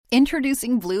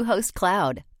Introducing Bluehost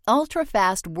Cloud,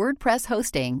 ultra-fast WordPress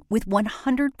hosting with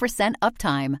 100%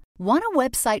 uptime. Want a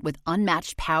website with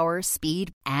unmatched power,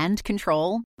 speed, and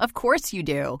control? Of course you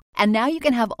do. And now you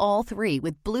can have all three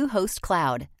with Bluehost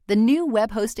Cloud, the new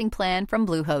web hosting plan from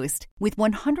Bluehost. With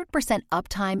 100%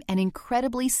 uptime and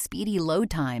incredibly speedy load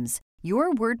times,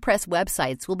 your WordPress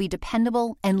websites will be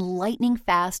dependable and lightning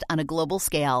fast on a global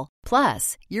scale.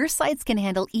 Plus, your sites can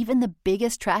handle even the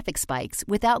biggest traffic spikes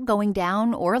without going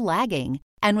down or lagging.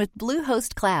 And with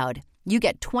Bluehost Cloud, you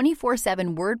get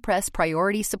 24/7 WordPress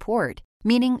priority support,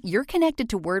 meaning you're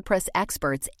connected to WordPress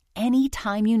experts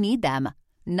anytime you need them.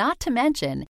 Not to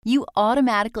mention, you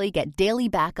automatically get daily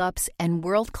backups and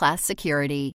world-class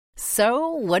security. So,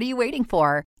 what are you waiting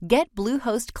for? Get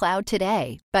Bluehost Cloud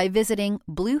today by visiting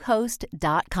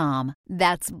Bluehost.com.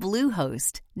 That's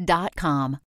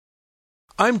Bluehost.com.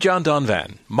 I'm John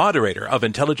Donvan, moderator of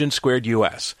Intelligence Squared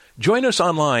US. Join us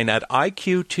online at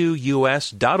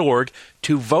iq2us.org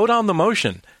to vote on the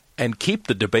motion and keep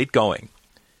the debate going.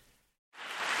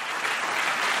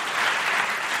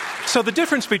 So the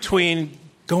difference between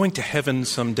going to heaven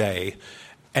someday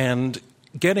and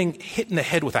getting hit in the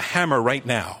head with a hammer right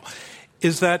now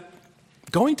is that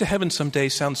going to heaven someday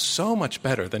sounds so much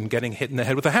better than getting hit in the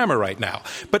head with a hammer right now.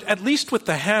 But at least with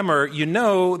the hammer, you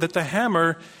know that the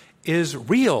hammer is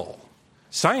real.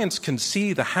 Science can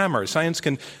see the hammer. Science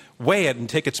can weigh it and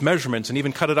take its measurements and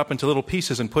even cut it up into little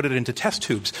pieces and put it into test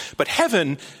tubes. But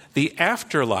heaven, the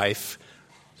afterlife,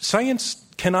 science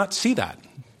cannot see that.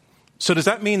 So does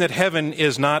that mean that heaven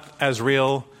is not as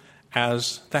real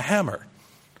as the hammer?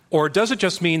 Or does it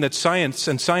just mean that science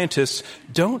and scientists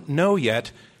don't know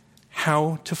yet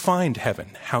how to find heaven,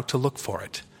 how to look for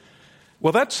it?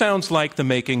 Well, that sounds like the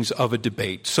makings of a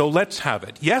debate. So let's have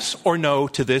it. Yes or no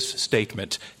to this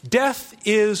statement. Death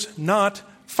is not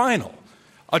final.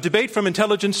 A debate from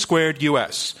Intelligence Squared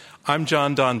US. I'm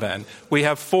John Donvan. We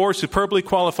have four superbly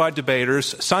qualified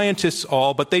debaters, scientists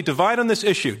all, but they divide on this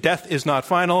issue. Death is not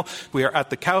final. We are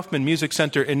at the Kaufman Music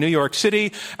Center in New York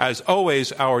City. As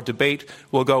always, our debate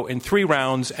will go in 3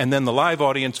 rounds, and then the live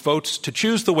audience votes to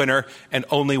choose the winner, and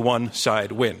only one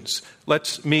side wins.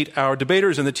 Let's meet our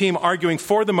debaters and the team arguing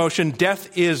for the motion, Death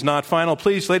is not final.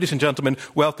 Please, ladies and gentlemen,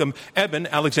 welcome Eben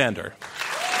Alexander.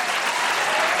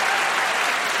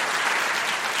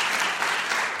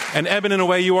 And Eben, in a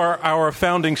way, you are our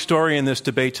founding story in this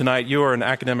debate tonight. You are an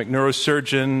academic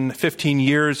neurosurgeon, 15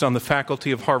 years on the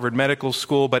faculty of Harvard Medical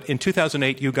School, but in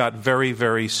 2008 you got very,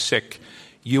 very sick.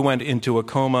 You went into a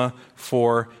coma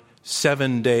for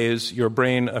 7 days. Your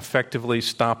brain effectively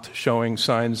stopped showing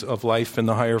signs of life in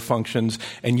the higher functions,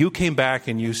 and you came back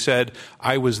and you said,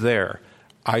 I was there.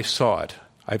 I saw it.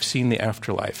 I've seen the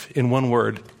afterlife. In one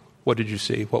word, what did you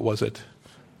see? What was it?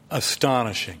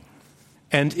 Astonishing.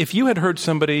 And if you had heard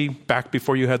somebody back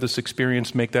before you had this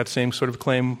experience make that same sort of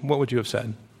claim, what would you have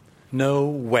said? No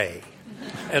way.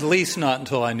 At least not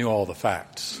until I knew all the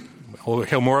facts. We'll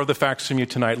hear more of the facts from you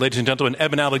tonight. Ladies and gentlemen,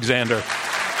 Eben Alexander.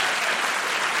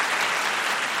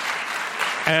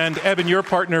 And Eben, your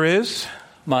partner is?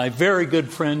 My very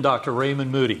good friend, Dr.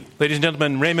 Raymond Moody. Ladies and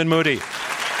gentlemen, Raymond Moody.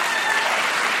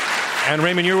 And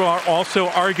Raymond, you are also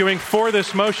arguing for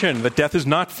this motion that death is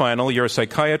not final. You're a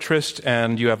psychiatrist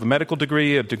and you have a medical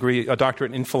degree, a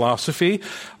doctorate in philosophy.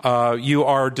 You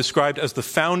are described as the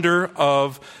founder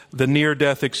of the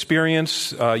near-death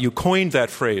experience. You coined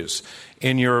that phrase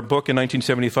in your book in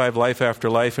 1975, Life After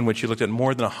Life, in which you looked at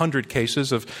more than 100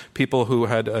 cases of people who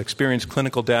had experienced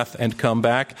clinical death and come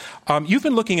back. You've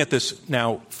been looking at this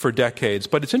now for decades,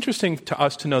 but it's interesting to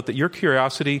us to note that your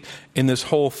curiosity in this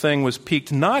whole thing was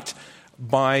piqued not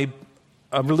by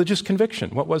a religious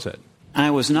conviction. What was it?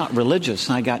 I was not religious.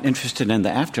 I got interested in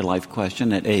the afterlife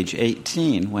question at age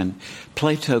 18 when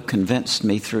Plato convinced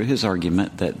me through his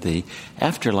argument that the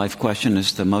afterlife question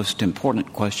is the most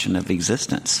important question of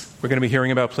existence. We're going to be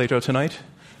hearing about Plato tonight?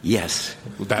 Yes.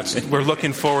 We're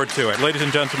looking forward to it. Ladies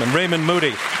and gentlemen, Raymond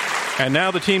Moody. And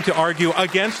now the team to argue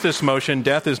against this motion,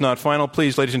 death is not final.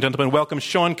 Please, ladies and gentlemen, welcome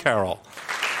Sean Carroll.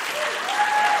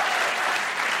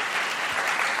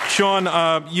 Sean,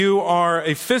 you are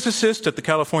a physicist at the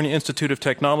California Institute of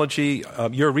Technology.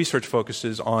 Your research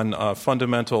focuses on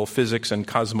fundamental physics and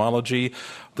cosmology,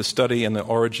 the study and the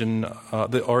origin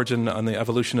and the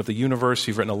evolution of the universe.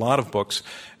 You've written a lot of books,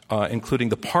 including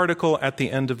The Particle at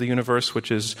the End of the Universe,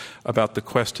 which is about the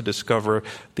quest to discover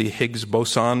the Higgs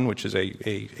boson, which is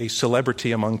a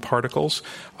celebrity among particles.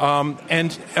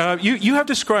 And you have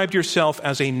described yourself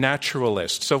as a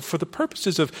naturalist. So for the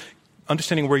purposes of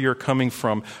understanding where you're coming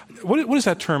from, what does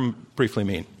that term briefly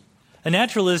mean? A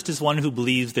naturalist is one who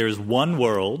believes there's one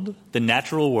world, the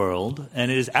natural world, and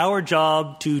it is our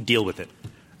job to deal with it.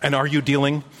 And are you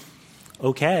dealing?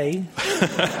 Okay.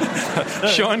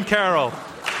 Sean Carroll.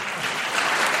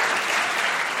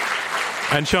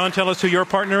 And Sean, tell us who your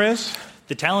partner is.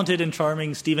 The talented and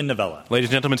charming Stephen Novella. Ladies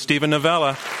and gentlemen, Stephen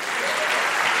Novella.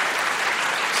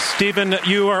 Stephen,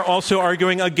 you are also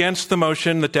arguing against the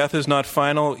motion that death is not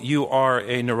final. You are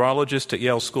a neurologist at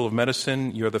Yale School of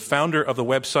Medicine. You're the founder of the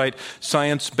website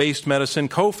Science-Based Medicine,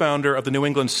 co-founder of the New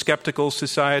England Skeptical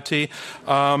Society.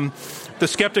 The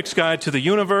Skeptic's Guide to the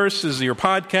Universe is your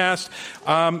podcast.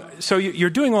 So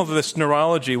you're doing all of this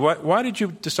neurology. Why did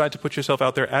you decide to put yourself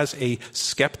out there as a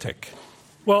skeptic?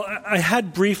 Well, I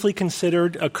had briefly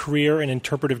considered a career in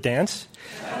interpretive dance,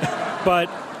 but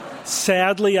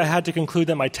sadly, I had to conclude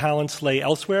that my talents lay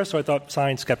elsewhere, so I thought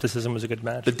science skepticism was a good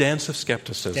match. The dance of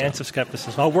skepticism. Dance of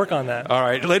skepticism. I'll work on that. All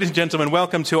right. Ladies and gentlemen,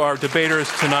 welcome to our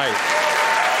debaters tonight.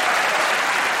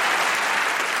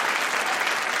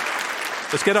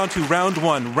 Let's get on to round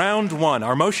one. Round one.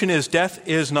 Our motion is death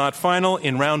is not final.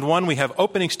 In round one, we have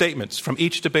opening statements from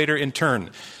each debater in turn.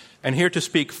 And here to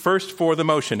speak first for the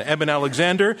motion, Eben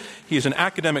Alexander. He is an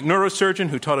academic neurosurgeon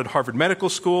who taught at Harvard Medical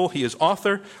School. He is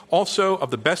author also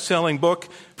of the best-selling book,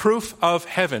 Proof of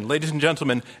Heaven. Ladies and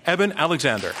gentlemen, Eben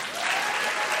Alexander.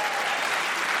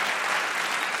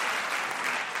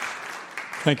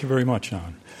 Thank you very much,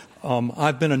 John.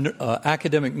 I've been an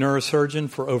academic neurosurgeon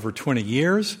for over 20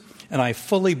 years, and I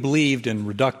fully believed in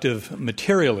reductive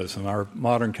materialism, our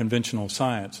modern conventional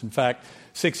science. In fact,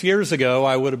 6 years ago,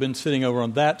 I would have been sitting over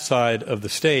on that side of the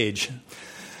stage.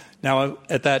 Now,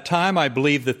 at that time, I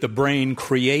believed that the brain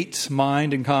creates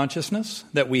mind and consciousness,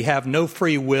 that we have no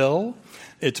free will,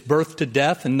 it's birth to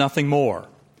death and nothing more.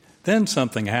 Then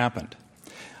something happened.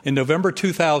 In November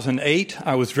 2008,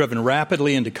 I was driven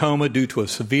rapidly into coma due to a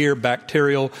severe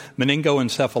bacterial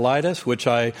meningoencephalitis, which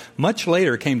I much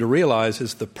later came to realize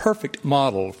is the perfect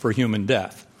model for human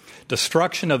death.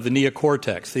 Destruction of the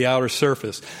neocortex, the outer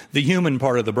surface, the human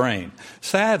part of the brain.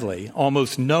 Sadly,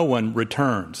 almost no one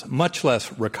returns, much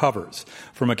less recovers,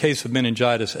 from a case of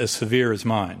meningitis as severe as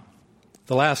mine.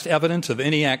 The last evidence of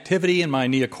any activity in my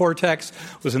neocortex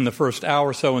was in the first hour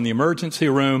or so in the emergency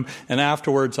room, and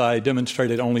afterwards I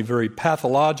demonstrated only very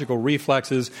pathological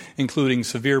reflexes, including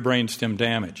severe brainstem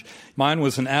damage. Mine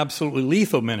was an absolutely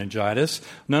lethal meningitis.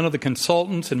 None of the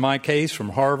consultants in my case from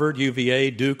Harvard,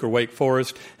 UVA, Duke, or Wake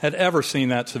Forest had ever seen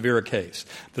that severe a case.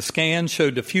 The scans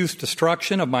showed diffuse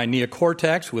destruction of my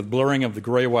neocortex with blurring of the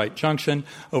gray-white junction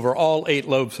over all 8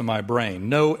 lobes of my brain.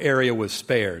 No area was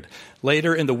spared.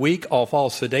 Later in the week, off all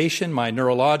sedation, my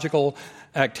neurological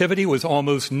activity was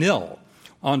almost nil.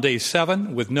 On day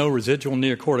 7, with no residual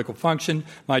neocortical function,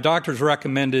 my doctors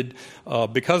recommended,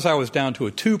 because I was down to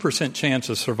a 2% chance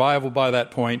of survival by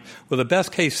that point, with a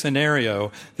best-case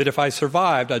scenario that if I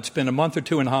survived, I'd spend a month or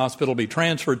 2 in hospital, be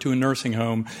transferred to a nursing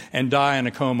home, and die in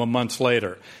a coma months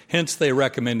later. Hence, they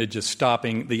recommended just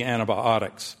stopping the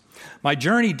antibiotics. My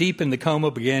journey deep in the coma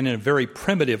began in a very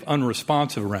primitive,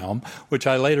 unresponsive realm, which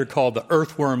I later called the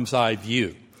earthworm's eye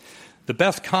view. The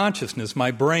best consciousness my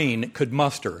brain could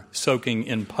muster, soaking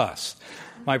in pus.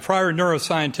 My prior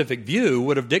neuroscientific view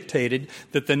would have dictated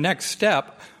that the next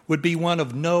step would be one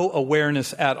of no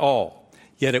awareness at all.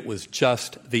 Yet it was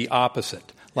just the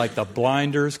opposite, like the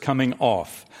blinders coming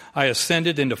off. I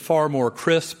ascended into far more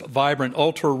crisp, vibrant,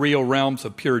 ultra-real realms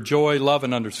of pure joy, love,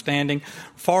 and understanding,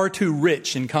 far too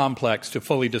rich and complex to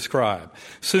fully describe.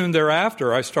 Soon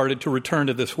thereafter, I started to return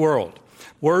to this world.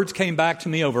 Words came back to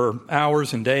me over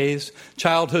hours and days,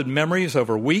 childhood memories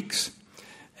over weeks,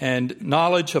 and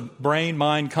knowledge of brain,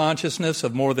 mind, consciousness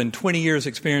of more than 20 years'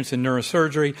 experience in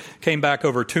neurosurgery came back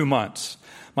over 2 months.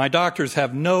 My doctors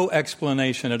have no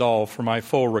explanation at all for my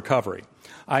full recovery.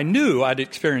 I knew I'd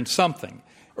experienced something.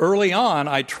 Early on,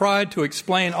 I tried to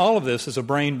explain all of this as a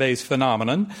brain-based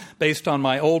phenomenon based on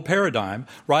my old paradigm,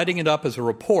 writing it up as a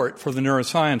report for the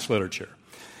neuroscience literature.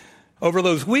 Over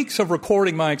those weeks of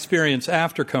recording my experience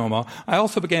after coma, I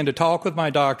also began to talk with my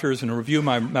doctors and review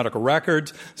my medical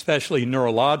records, especially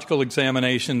neurological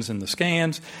examinations and the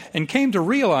scans, and came to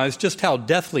realize just how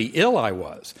deathly ill I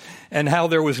was and how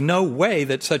there was no way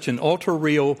that such an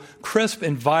ultra-real, crisp,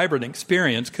 and vibrant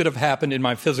experience could have happened in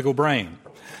my physical brain.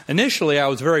 Initially, I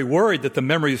was very worried that the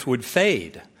memories would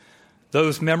fade.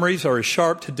 Those memories are as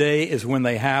sharp today as when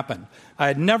they happened. I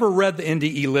had never read the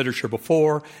NDE literature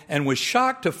before and was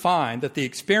shocked to find that the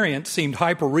experience seemed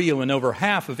hyper-real in over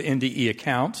half of NDE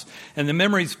accounts, and the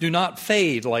memories do not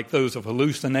fade like those of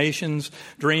hallucinations,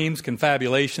 dreams,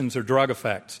 confabulations, or drug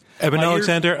effects. Eben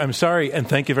Alexander, I'm sorry, and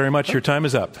thank you very much. Your time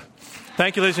is up.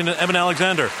 Thank you, ladies and gentlemen. Eben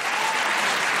Alexander.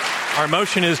 Our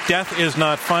motion is death is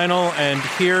not final, and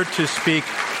here to speak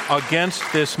against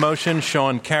this motion,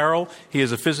 Sean Carroll. He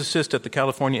is a physicist at the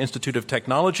California Institute of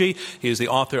Technology. He is the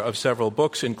author of several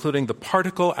books, including The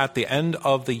Particle at the End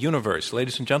of the Universe.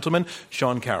 Ladies and gentlemen,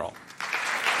 Sean Carroll.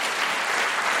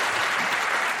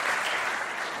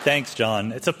 Thanks,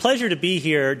 John. It's a pleasure to be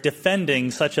here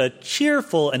defending such a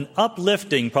cheerful and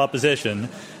uplifting proposition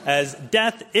as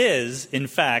death is, in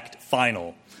fact,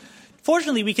 final.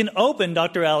 Fortunately, we can open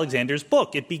Dr. Alexander's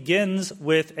book. It begins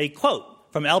with a quote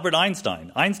from Albert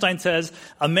Einstein. Einstein says,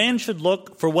 "A man should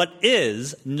look for what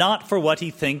is, not for what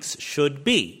he thinks should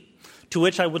be." To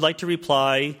which I would like to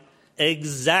reply,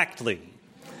 exactly.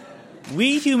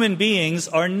 We human beings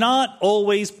are not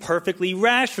always perfectly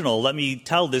rational. Let me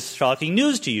tell this shocking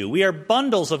news to you. We are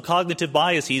bundles of cognitive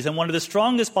biases, and one of the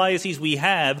strongest biases we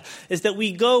have is that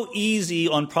we go easy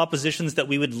on propositions that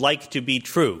we would like to be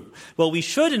true. What we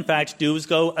should, in fact, do is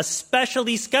go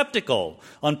especially skeptical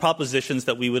on propositions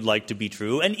that we would like to be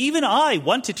true. And even I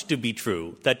want it to be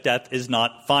true that death is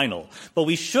not final. But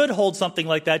we should hold something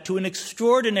like that to an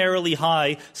extraordinarily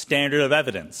high standard of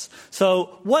evidence.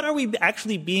 So what are we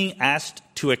actually being asked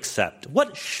to accept?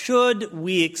 What should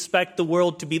we expect the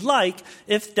world to be like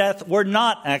if death were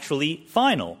not actually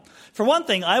final? For one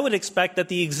thing, I would expect that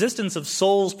the existence of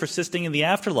souls persisting in the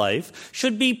afterlife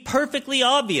should be perfectly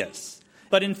obvious.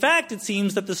 But in fact, it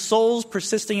seems that the souls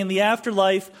persisting in the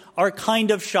afterlife are kind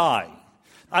of shy.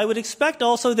 I would expect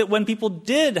also that when people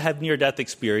did have near-death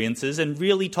experiences and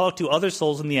really talk to other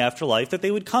souls in the afterlife, that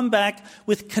they would come back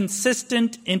with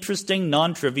consistent, interesting,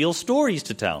 non-trivial stories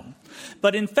to tell.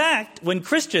 But in fact, when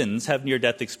Christians have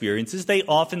near-death experiences, they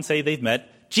often say they've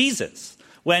met Jesus.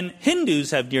 When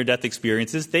Hindus have near-death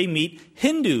experiences, they meet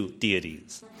Hindu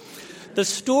deities. The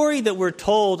story that we're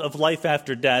told of life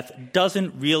after death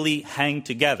doesn't really hang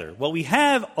together. What we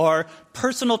have are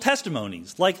personal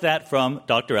testimonies, like that from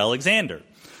Dr. Alexander.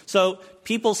 So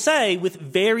people say with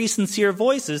very sincere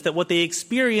voices that what they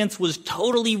experienced was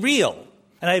totally real.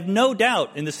 And I have no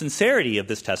doubt in the sincerity of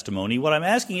this testimony. What I'm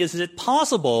asking is it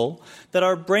possible that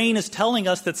our brain is telling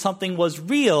us that something was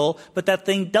real, but that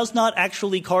thing does not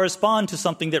actually correspond to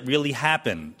something that really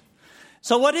happened?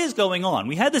 So what is going on?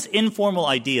 We had this informal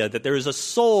idea that there is a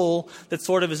soul that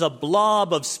sort of is a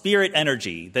blob of spirit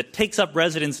energy that takes up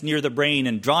residence near the brain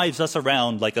and drives us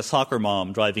around like a soccer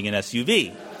mom driving an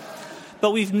SUV.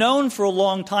 But we've known for a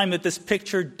long time that this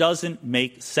picture doesn't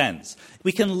make sense.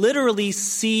 We can literally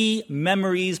see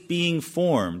memories being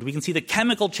formed. We can see the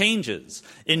chemical changes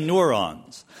in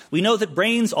neurons. We know that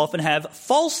brains often have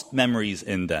false memories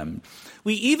in them.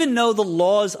 We even know the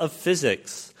laws of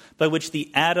physics by which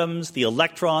the atoms, the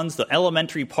electrons, the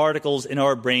elementary particles in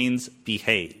our brains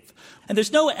behave. And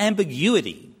there's no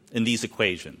ambiguity in these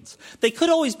equations. They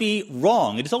could always be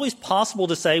wrong. It is always possible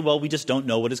to say, well, we just don't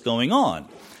know what is going on.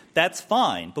 That's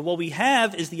fine. But what we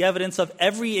have is the evidence of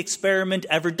every experiment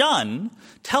ever done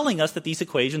telling us that these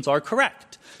equations are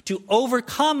correct. To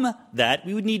overcome that,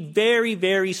 we would need very,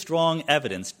 very strong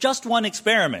evidence. Just one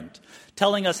experiment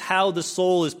telling us how the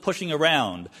soul is pushing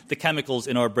around the chemicals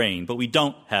in our brain. But we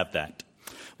don't have that.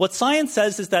 What science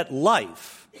says is that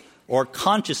life, or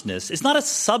consciousness, is not a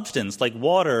substance like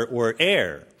water or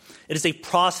air. It is a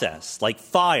process like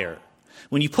fire.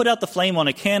 When you put out the flame on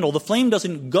a candle, the flame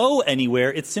doesn't go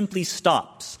anywhere, it simply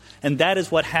stops. And that is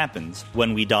what happens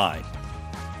when we die.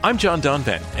 I'm John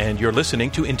Donvan, and you're listening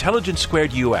to Intelligence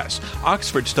Squared US,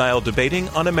 Oxford-style debating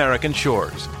on American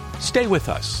shores. Stay with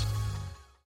us.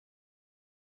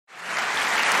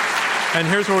 And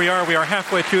here's where we are. We are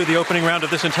halfway through the opening round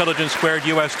of this Intelligence Squared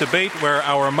U.S. debate, where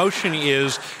our motion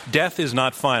is death is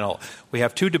not final. We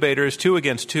have two debaters, 2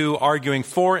 against 2, arguing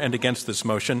for and against this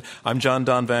motion. I'm John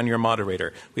Donvan, your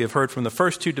moderator. We have heard from the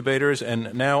first 2 debaters,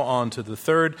 and now on to the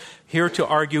third. Here to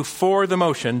argue for the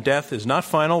motion, death is not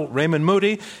final, Raymond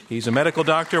Moody. He's a medical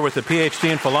doctor with a Ph.D.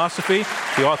 in philosophy,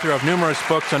 the author of numerous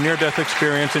books on near-death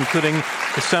experience, including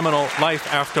the seminal Life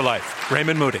After Life.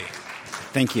 Raymond Moody.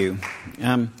 Thank you.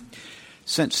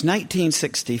 Since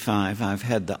 1965, I've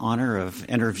had the honor of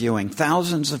interviewing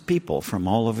thousands of people from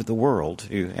all over the world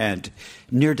who had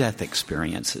near-death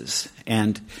experiences.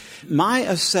 And my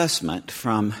assessment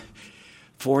from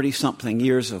 40-something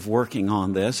years of working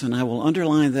on this, and I will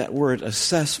underline that word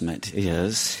assessment,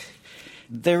 is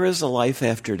there is a life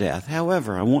after death.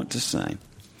 However, I want to say,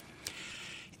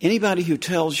 anybody who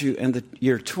tells you in the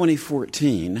year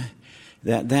 2014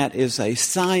 that that is a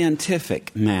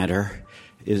scientific matter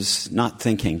is not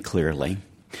thinking clearly.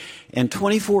 In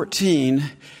 2014,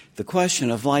 the question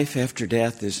of life after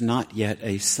death is not yet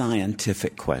a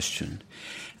scientific question.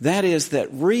 That is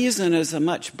that reason is a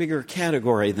much bigger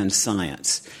category than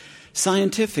science.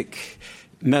 Scientific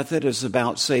method is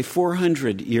about, say,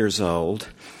 400 years old,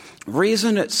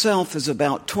 Reason itself is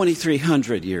about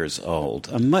 2,300 years old,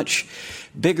 a much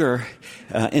bigger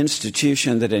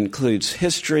institution that includes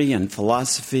history and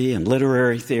philosophy and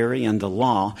literary theory and the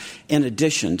law, in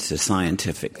addition to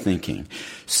scientific thinking.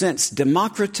 Since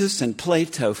Democritus and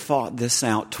Plato fought this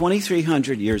out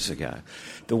 2,300 years ago,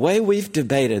 the way we've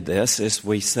debated this is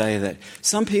we say that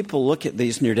some people look at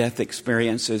these near-death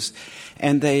experiences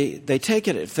and they take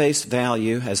it at face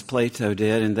value, as Plato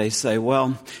did, and they say,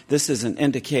 well, this is an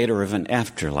indicator of an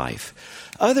afterlife.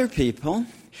 Other people,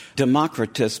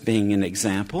 Democritus being an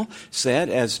example, said,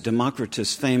 as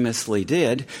Democritus famously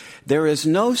did, there is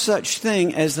no such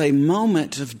thing as a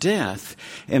moment of death,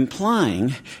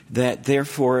 implying that,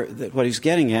 therefore, that what he's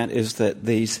getting at is that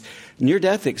these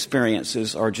near-death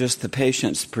experiences are just the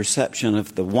patient's perception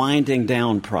of the winding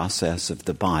down process of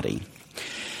the body.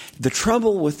 The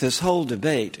trouble with this whole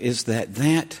debate is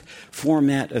that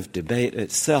format of debate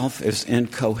itself is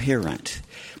incoherent.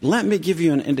 Let me give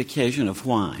you an indication of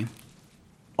why.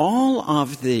 All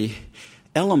of the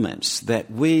elements that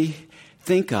we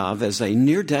think of as a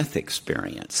near-death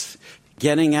experience,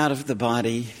 getting out of the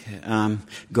body,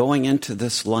 going into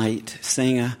this light,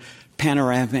 seeing a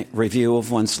panoramic review of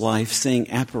one's life,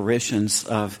 seeing apparitions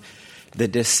of the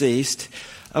deceased,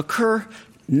 occur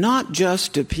not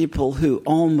just to people who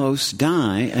almost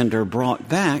die and are brought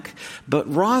back, but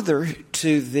rather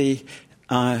to the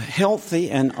healthy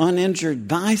and uninjured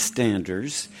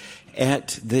bystanders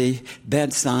at the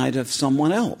bedside of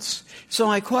someone else. So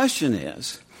my question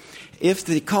is, if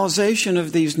the causation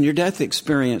of these near-death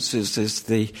experiences is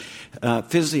the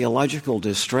physiological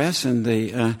distress and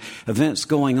the events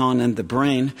going on in the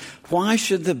brain, why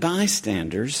should the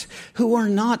bystanders who are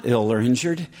not ill or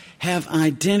injured have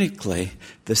identically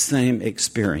the same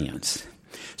experience?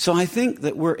 So I think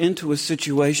that we're into a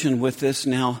situation with this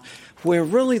now where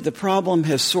really the problem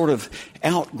has sort of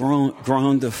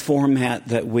outgrown the format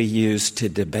that we use to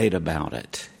debate about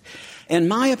it. In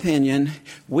my opinion,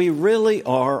 we really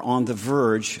are on the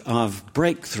verge of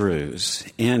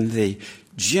breakthroughs in the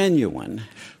genuine,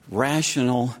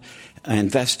 rational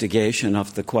investigation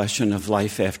of the question of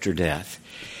life after death.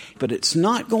 But it's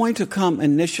not going to come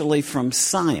initially from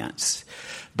science,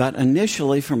 but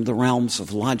initially from the realms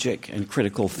of logic and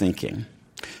critical thinking.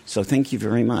 So thank you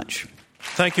very much.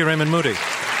 Thank you, Raymond Moody.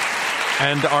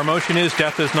 And our motion is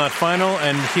death is not final.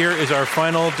 And here is our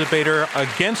final debater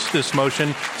against this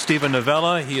motion, Steven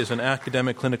Novella. He is an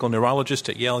academic clinical neurologist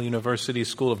at Yale University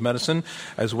School of Medicine,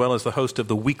 as well as the host of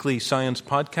the weekly science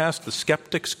podcast, The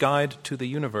Skeptic's Guide to the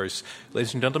Universe.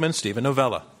 Ladies and gentlemen, Steven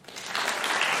Novella.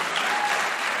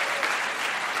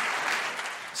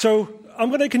 So I'm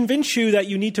going to convince you that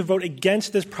you need to vote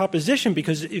against this proposition,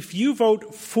 because if you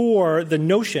vote for the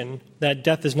notion that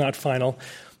death is not final,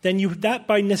 then that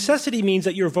by necessity means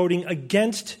that you're voting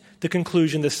against the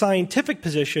conclusion, the scientific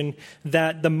position,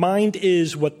 that the mind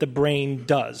is what the brain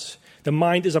does. The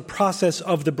mind is a process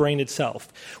of the brain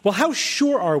itself. Well, how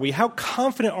sure are we, how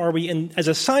confident are we as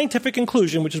a scientific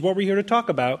conclusion, which is what we're here to talk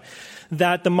about,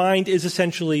 that the mind is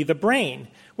essentially the brain?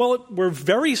 Well, we're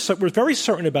very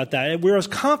certain about that. We're as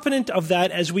confident of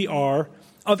that as we are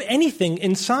of anything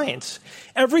in science.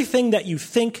 Everything that you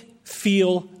think,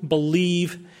 feel,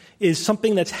 believe is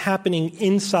something that's happening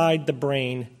inside the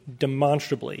brain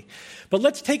demonstrably. But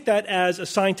let's take that as a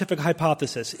scientific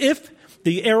hypothesis. If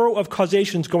the arrow of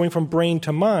causation is going from brain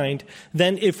to mind,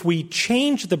 then if we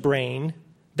change the brain,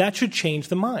 that should change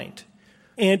the mind.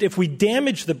 And if we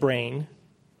damage the brain,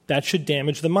 that should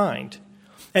damage the mind.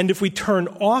 And if we turn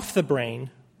off the brain,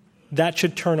 that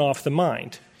should turn off the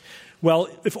mind. Well,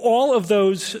 if all of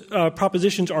those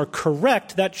propositions are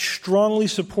correct, that strongly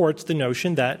supports the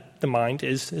notion that the mind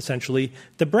is essentially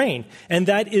the brain. And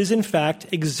that is, in fact,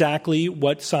 exactly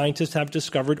what scientists have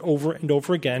discovered over and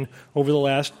over again over the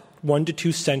last 1 to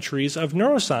 2 centuries of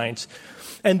neuroscience.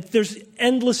 And there's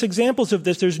endless examples of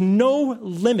this. There's no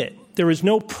limit. There is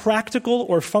no practical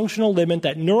or functional limit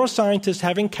that neuroscientists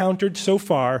have encountered so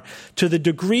far to the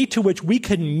degree to which we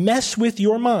can mess with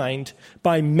your mind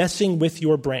by messing with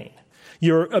your brain.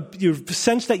 Your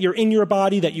sense that you're in your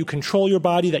body, that you control your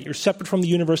body, that you're separate from the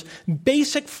universe,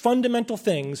 basic fundamental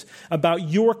things about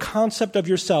your concept of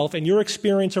yourself and your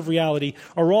experience of reality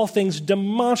are all things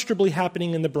demonstrably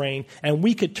happening in the brain, and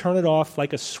we could turn it off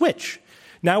like a switch.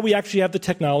 Now we actually have the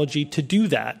technology to do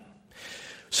that.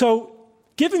 So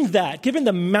given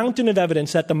the mountain of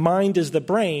evidence that the mind is the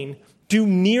brain, do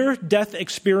near-death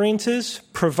experiences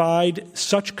provide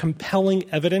such compelling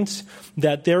evidence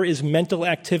that there is mental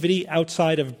activity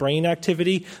outside of brain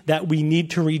activity that we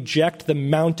need to reject the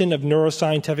mountain of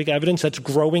neuroscientific evidence that's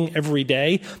growing every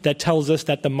day that tells us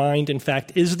that the mind, in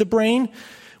fact, is the brain?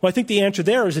 Well, I think the answer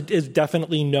there is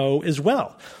definitely no as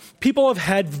well. People have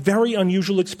had very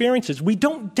unusual experiences. We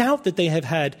don't doubt that they have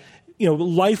had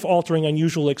life-altering,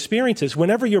 unusual experiences.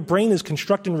 Whenever your brain is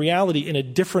constructing reality in a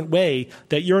different way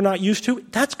that you're not used to,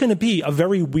 that's going to be a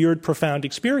very weird, profound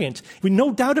experience. We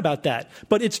no doubt about that.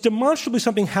 But it's demonstrably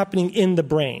something happening in the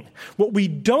brain. What we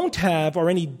don't have are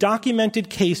any documented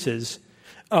cases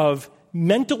of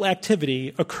mental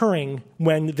activity occurring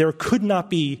when there could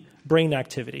not be brain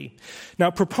activity.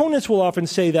 Now, proponents will often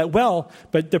say that, well,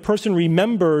 but the person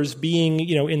remembers being,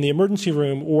 in the emergency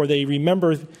room, or they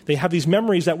have these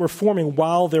memories that were forming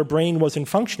while their brain wasn't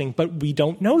functioning, but we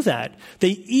don't know that. They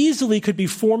easily could be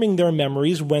forming their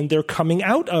memories when they're coming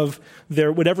out of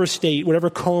their whatever state, whatever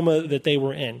coma that they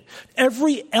were in.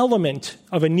 Every element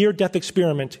of a near-death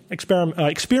experience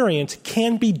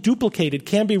can be duplicated,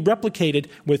 can be replicated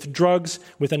with drugs,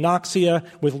 with anoxia,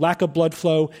 with lack of blood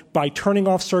flow, by turning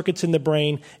off circuits in the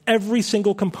brain. Every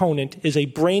single component is a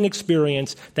brain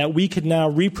experience that we can now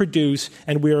reproduce,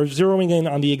 and we are zeroing in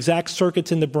on the exact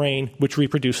circuits in the brain which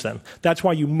reproduce them. That's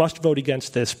why you must vote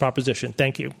against this proposition.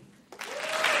 Thank you.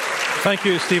 Thank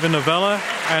you, Steven Novella.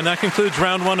 And that concludes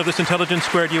round one of this Intelligence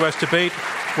Squared U.S. debate,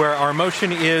 where our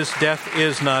motion is death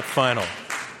is not final.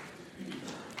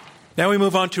 Now we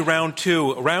move on to round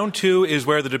two. Round two is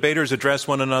where the debaters address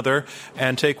one another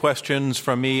and take questions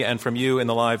from me and from you in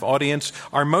the live audience.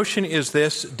 Our motion is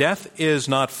this: death is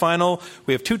not final.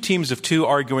 We have two teams of two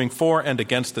arguing for and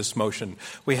against this motion.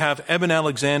 We have Eben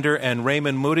Alexander and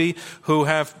Raymond Moody, who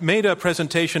have made a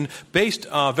presentation based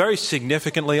very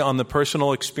significantly on the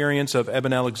personal experience of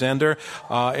Eben Alexander.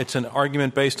 It's an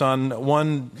argument based on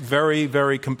one very,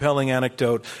 very compelling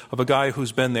anecdote of a guy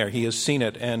who's been there. He has seen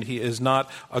it, and he is not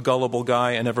a gullible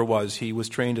guy and never was. He was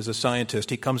trained as a scientist.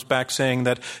 He comes back saying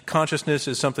that consciousness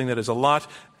is something that is a lot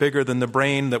bigger than the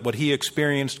brain, that what he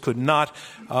experienced could not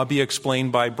be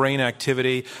explained by brain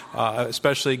activity,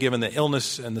 especially given the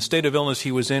illness and the state of illness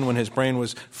he was in when his brain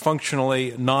was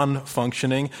functionally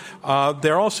non-functioning.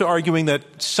 They're also arguing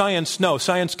that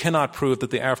science cannot prove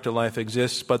that the afterlife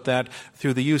exists, but that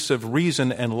through the use of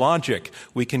reason and logic,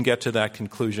 we can get to that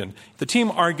conclusion. The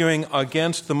team arguing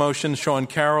against the motion, Sean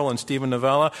Carroll and Steven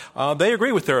Novella, they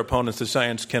agree with their opponents that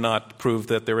science cannot prove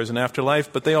that there is an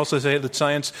afterlife, but they also say that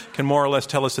science can more or less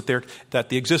tell us that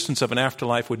the existence of an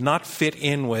afterlife would not fit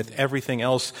in with everything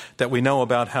else that we know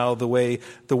about how the way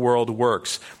the world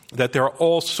works, that there are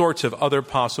all sorts of other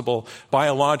possible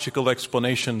biological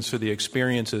explanations for the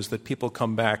experiences that people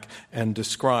come back and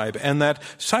describe, and that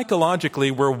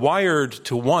psychologically we're wired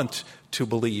to want to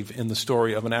believe in the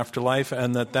story of an afterlife,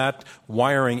 and that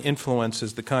wiring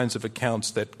influences the kinds of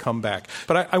accounts that come back.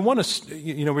 But I want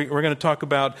to, we're going to talk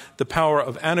about the power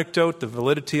of anecdote, the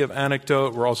validity of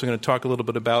anecdote. We're also going to talk a little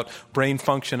bit about brain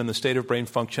function and the state of brain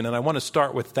function, and I want to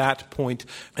start with that point.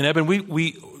 And Eben,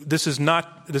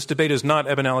 this debate is not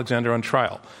Eben Alexander on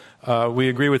trial. We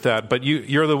agree with that, but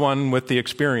you're the one with the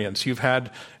experience. You've had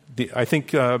I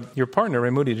think your partner, Ray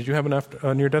Moody, did you have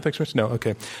a near-death experience? No,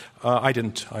 okay. I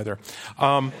didn't either.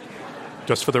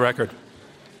 Just for the record.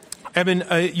 Eben,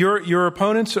 your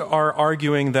opponents are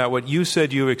arguing that what you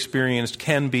said you experienced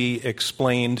can be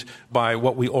explained by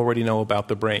what we already know about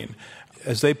the brain.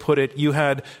 As they put it, you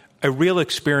had a real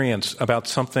experience about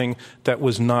something that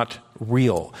was not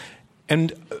real.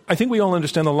 And I think we all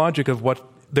understand the logic of what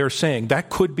they're saying. That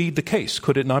could be the case.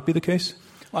 Could it not be the case?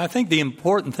 Well, I think the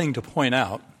important thing to point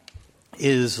out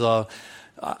is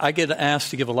I get asked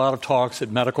to give a lot of talks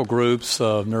at medical groups,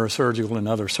 neurosurgical and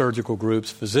other surgical groups,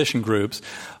 physician groups,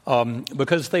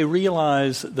 because they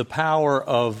realize the power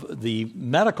of the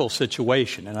medical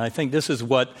situation. And I think this is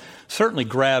what certainly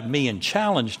grabbed me and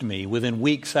challenged me within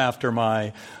weeks after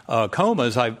my coma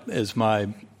as my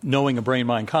knowing of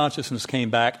brain-mind consciousness came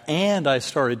back, and I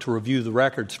started to review the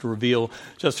records to reveal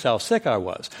just how sick I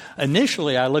was.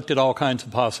 Initially, I looked at all kinds of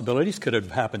possibilities. Could it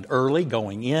have happened early,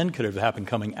 going in? Could it have happened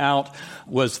coming out?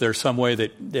 Was there some way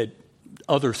that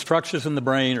other structures in the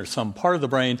brain or some part of the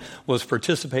brain was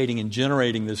participating in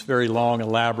generating this very long,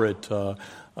 elaborate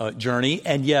journey?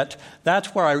 And yet,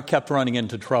 that's where I kept running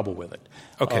into trouble with it.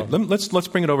 Okay, let's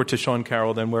bring it over to Sean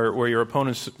Carroll then, where your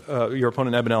opponent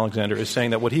Eben Alexander is saying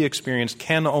that what he experienced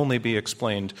can only be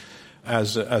explained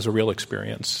as a real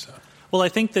experience. Well, I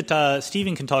think that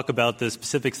Steven can talk about the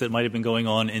specifics that might have been going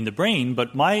on in the brain,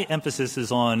 but my emphasis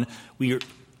is on we are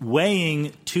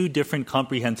weighing two different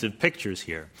comprehensive pictures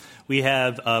here. We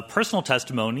have personal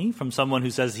testimony from someone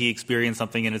who says he experienced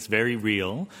something and it's very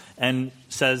real, and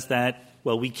says that,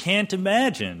 well, we can't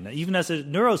imagine. Even as a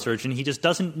neurosurgeon, he just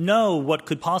doesn't know what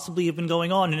could possibly have been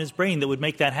going on in his brain that would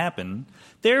make that happen.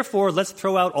 Therefore, let's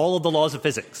throw out all of the laws of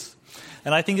physics.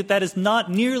 And I think that that is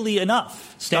not nearly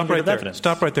enough standard of evidence.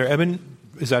 Stop right there. Evan,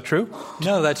 is that true?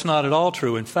 No, that's not at all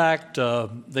true. In fact,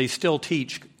 they still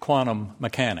teach quantum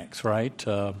mechanics, right?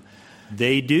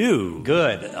 They do.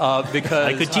 Good. Because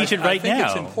I could teach it right I think now.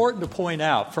 It's important to point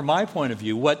out, from my point of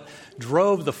view, what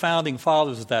drove the founding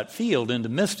fathers of that field into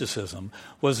mysticism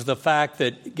was the fact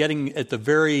that getting at the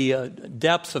very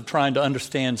depths of trying to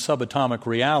understand subatomic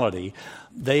reality,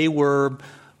 they were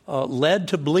led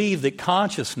to believe that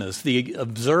consciousness, the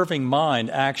observing mind,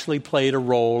 actually played a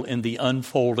role in the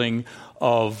unfolding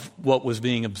of what was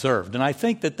being observed. And I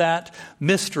think that that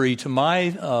mystery, to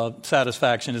my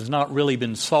satisfaction, has not really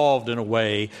been solved in a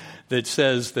way that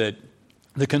says that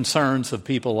the concerns of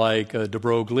people like de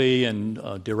Broglie and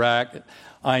Dirac,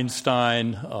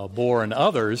 Einstein, Bohr, and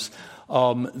others,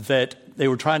 that they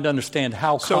were trying to understand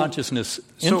how consciousness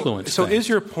influenced So things. is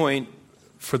your point,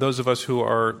 for those of us who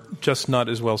are just not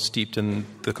as well steeped in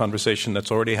the conversation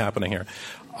that's already happening here,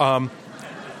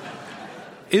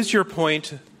 is your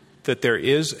point that there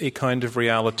is a kind of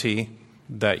reality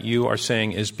that you are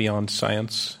saying is beyond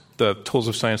science, the tools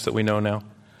of science that we know now?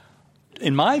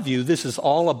 In my view, this is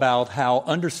all about how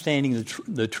understanding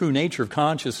the true nature of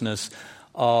consciousness,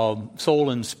 soul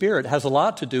and spirit, has a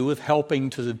lot to do with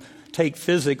helping to take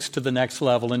physics to the next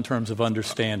level in terms of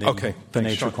understanding the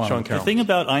nature of quantum mechanics. The thing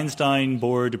about Einstein,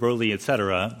 Bohr, de Broglie,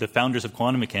 etc., the founders of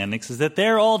quantum mechanics, is that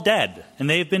they're all dead, and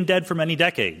they've been dead for many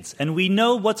decades. And we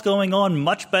know what's going on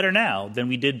much better now than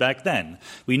we did back then.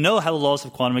 We know how the laws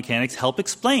of quantum mechanics help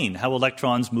explain how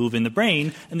electrons move in the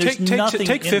brain, and there's nothing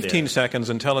Take in 15 there. seconds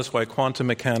and tell us why quantum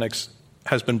mechanics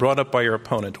has been brought up by your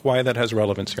opponent, why that has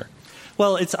relevance here.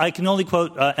 Well, I can only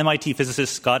quote MIT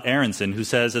physicist Scott Aronson, who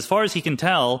says, as far as he can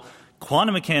tell,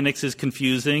 quantum mechanics is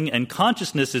confusing and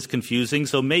consciousness is confusing,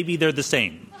 so maybe they're the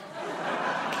same.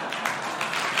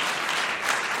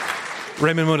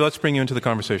 Raymond Moody, let's bring you into the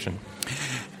conversation.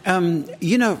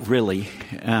 Really,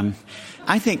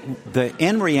 I think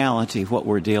in reality what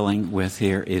we're dealing with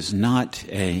here is not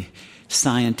a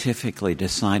scientifically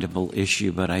decidable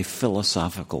issue, but a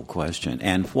philosophical question.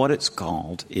 And what it's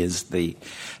called is the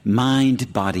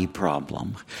mind-body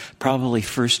problem, probably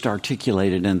first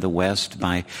articulated in the West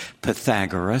by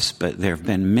Pythagoras, but there have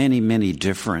been many, many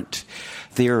different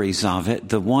theories of it.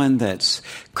 The one that's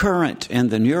current in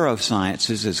the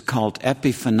neurosciences is called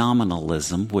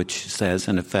epiphenomenalism, which says,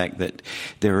 in effect, that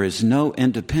there is no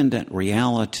independent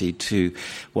reality to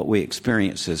what we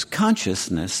experience as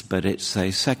consciousness, but it's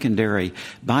a secondary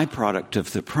byproduct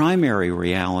of the primary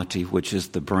reality, which is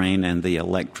the brain and the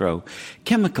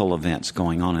electrochemical events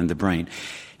going on in the brain.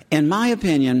 In my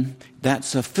opinion,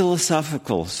 that's a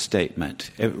philosophical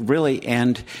statement,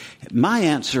 and my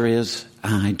answer is,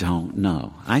 I don't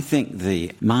know. I think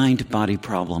the mind-body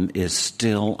problem is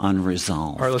still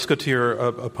unresolved. All right, let's go to your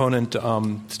opponent,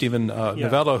 Stephen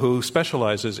Novello, who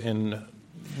specializes in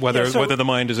whether the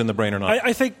mind is in the brain or not.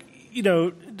 I think,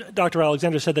 Dr.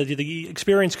 Alexander said that the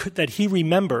experience that he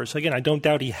remembers, again, I don't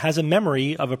doubt he has a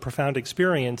memory of a profound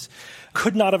experience,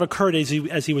 could not have occurred as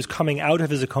he was coming out of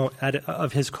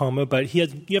his coma, but you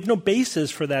have no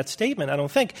basis for that statement, I don't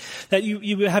think. That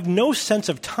you have no sense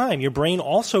of time. Your brain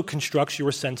also constructs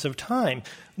your sense of time.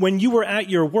 When you were at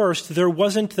your worst, there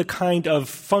wasn't the kind of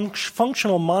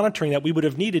functional monitoring that we would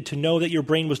have needed to know that your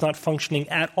brain was not functioning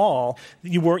at all.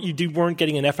 You weren't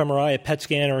getting an fMRI, a PET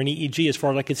scan, or an EEG, as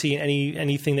far as I could see in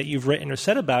anything that you've written or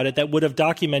said about it, that would have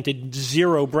documented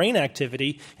zero brain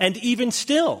activity. And even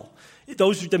still,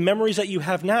 the memories that you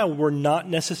have now were not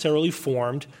necessarily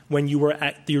formed when you were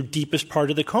at your deepest part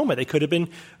of the coma. They could have been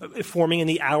forming in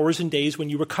the hours and days when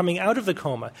you were coming out of the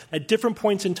coma. At different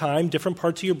points in time, different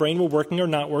parts of your brain were working or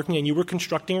not working, and you were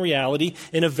constructing reality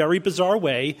in a very bizarre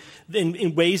way,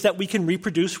 in ways that we can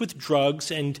reproduce with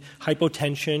drugs and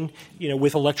hypotension,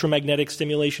 with electromagnetic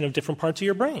stimulation of different parts of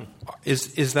your brain.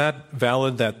 Is that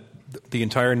valid, that the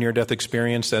entire near-death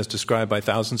experience, as described by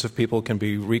thousands of people, can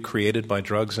be recreated by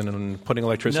drugs and putting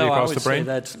electricity across the brain?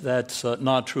 No, I would say that's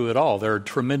not true at all. There are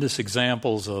tremendous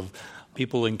examples of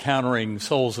people encountering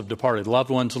souls of departed loved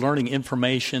ones, learning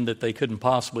information that they couldn't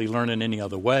possibly learn in any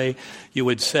other way. You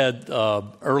had said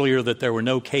earlier that there were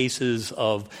no cases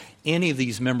of any of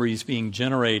these memories being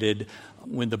generated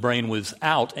when the brain was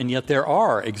out, and yet there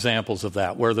are examples of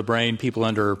that, where the brain, people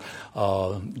under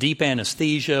deep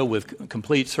anesthesia with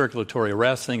complete circulatory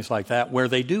arrest, things like that, where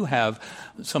they do have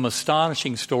some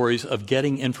astonishing stories of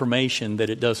getting information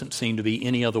that it doesn't seem to be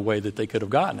any other way that they could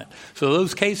have gotten it. So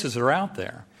those cases are out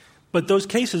there. But those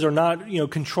cases are not,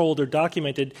 controlled or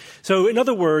documented. So in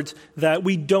other words, that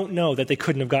we don't know that they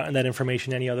couldn't have gotten that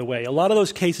information any other way. A lot of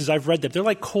those cases, I've read them, they're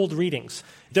like cold readings.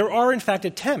 There are, in fact,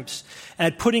 attempts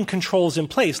at putting controls in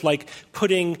place, like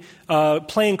putting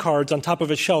playing cards on top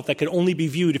of a shelf that could only be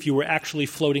viewed if you were actually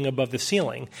floating above the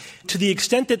ceiling. To the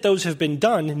extent that those have been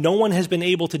done, no one has been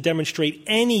able to demonstrate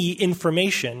any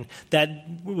information that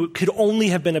could only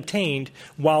have been obtained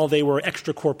while they were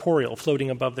extracorporeal, floating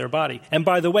above their body. And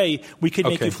by the way, we could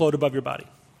make you float above your body.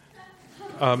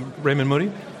 Raymond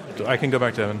Moody? I can go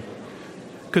back to Evan.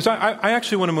 Because I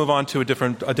actually want to move on to a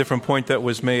different point that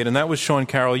was made, and that was, Sean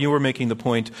Carroll, you were making the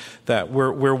point that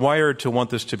we're wired to want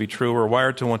this to be true. We're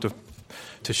wired to want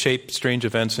to shape strange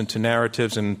events into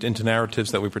narratives and into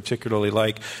narratives that we particularly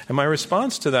like. And my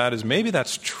response to that is maybe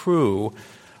that's true,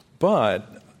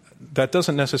 but that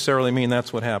doesn't necessarily mean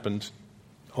that's what happened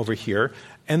over here.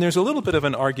 And there's a little bit of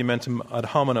an argumentum ad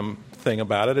hominem thing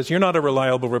about it, is you're not a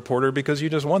reliable reporter because you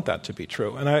just want that to be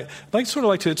true. And I it's a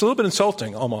little bit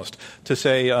insulting almost to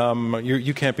say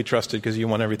you can't be trusted because you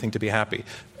want everything to be happy.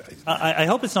 I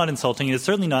hope it's not insulting. It's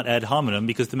certainly not ad hominem,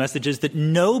 because the message is that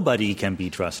nobody can be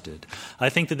trusted. I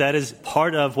think that is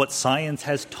part of what science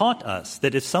has taught us,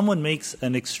 that if someone makes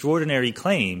an extraordinary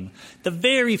claim, the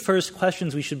very first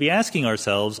questions we should be asking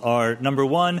ourselves are, number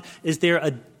one, is there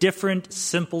a different,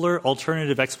 simpler,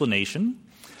 alternative explanation?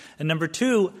 And number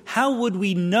two, how would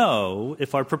we know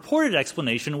if our purported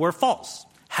explanation were false?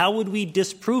 How would we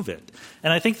disprove it?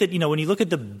 And I think that, when you look at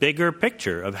the bigger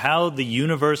picture of how the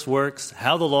universe works,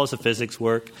 how the laws of physics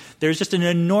work, there's just an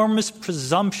enormous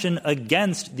presumption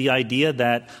against the idea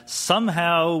that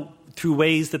somehow, through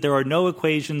ways that there are no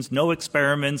equations, no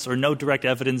experiments, or no direct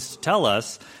evidence to tell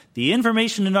us, the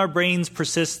information in our brains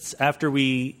persists after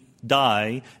we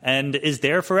die and is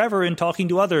there forever in talking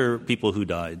to other people who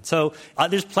died. So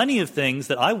there's plenty of things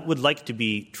that I would like to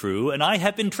be true, and I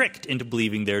have been tricked into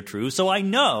believing they're true, so I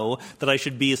know that I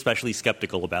should be especially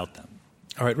skeptical about them.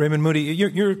 All right, Raymond Moody,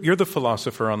 you're the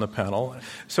philosopher on the panel.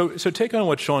 So take on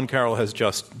what Sean Carroll has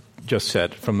just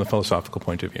said from the philosophical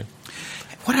point of view.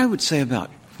 What I would say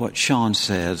about what Sean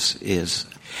says is,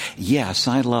 yes,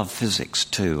 I love physics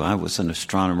too. I was an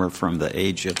astronomer from the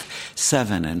age of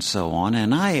 7 and so on,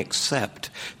 and I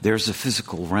accept there's a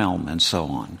physical realm and so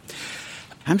on.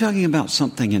 I'm talking about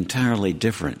something entirely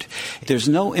different. There's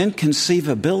no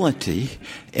inconceivability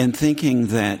in thinking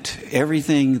that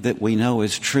everything that we know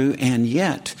is true, and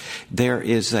yet there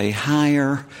is a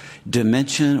higher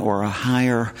dimension or a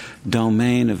higher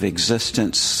domain of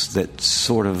existence that's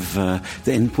sort of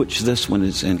in which this one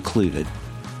is included.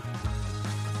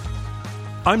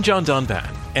 I'm John Donvan,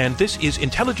 and this is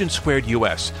Intelligence Squared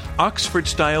US,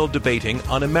 Oxford-style debating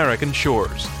on American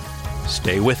shores.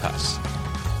 Stay with us.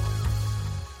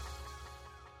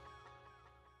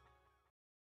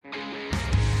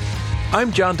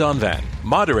 I'm John Donvan,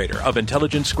 moderator of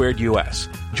Intelligence Squared US.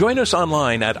 Join us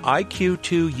online at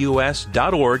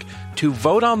iq2us.org to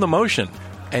vote on the motion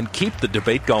and keep the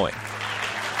debate going.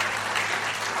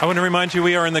 I want to remind you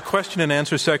we are in the question and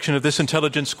answer section of this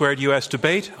Intelligence Squared US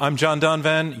debate. I'm John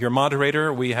Donvan, your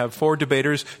moderator. We have 4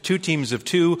 debaters, 2 teams of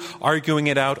 2, arguing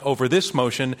it out over this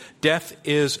motion, death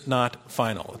is not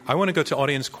final. I want to go to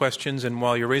audience questions, and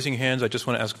while you're raising hands, I just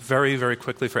want to ask very, very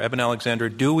quickly for Eben Alexander,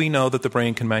 do we know that the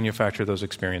brain can manufacture those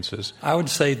experiences? I would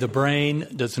say the brain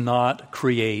does not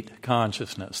create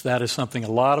consciousness. That is something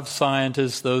a lot of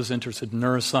scientists, those interested in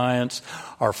neuroscience,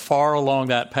 are far along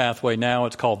that pathway now.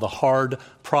 It's called the hard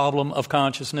problem of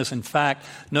consciousness. In fact,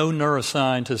 no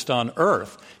neuroscientist on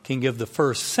earth can give the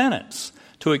first sentence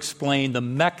to explain the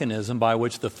mechanism by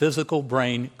which the physical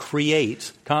brain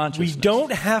creates consciousness. We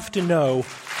don't have to know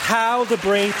how the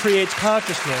brain creates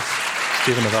consciousness,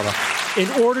 Stephen Novella, in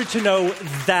order to know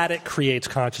that it creates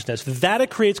consciousness. That it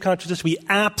creates consciousness, we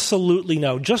absolutely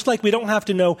know. Just like we don't have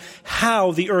to know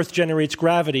how the Earth generates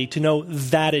gravity to know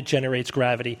that it generates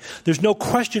gravity. There's no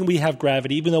question we have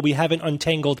gravity, even though we haven't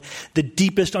untangled the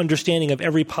deepest understanding of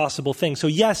every possible thing. So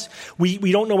yes,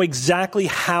 we don't know exactly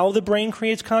how the brain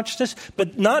creates consciousness,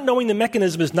 but not knowing the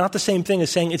mechanism is not the same thing as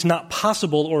saying it's not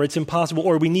possible or it's impossible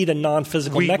or we need a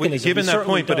non-physical mechanism. Given that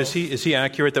point, but is he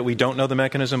accurate that we don't know the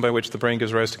mechanism by which the brain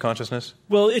gives rise to consciousness?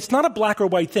 Well, it's not a black or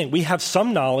white thing. We have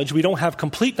some knowledge. We don't have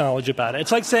complete knowledge about it.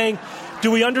 It's like saying, do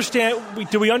we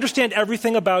understand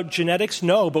everything about genetics?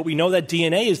 No, but we know that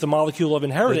DNA is the molecule of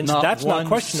inheritance. That's not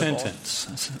questionable.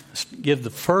 Sentence. Give the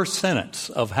first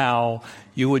sentence of how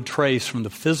you would trace from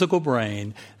the physical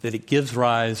brain that it gives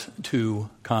rise to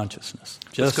consciousness.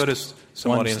 Let's go to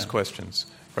some audience questions.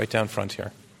 Right down front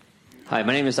here. Hi,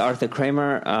 my name is Arthur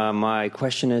Kramer. My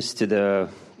question is to the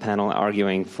panel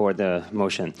arguing for the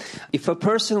motion. If a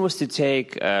person was to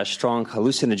take a strong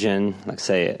hallucinogen, like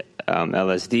say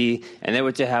LSD, and they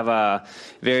were to have a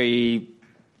very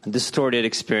distorted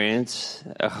experience,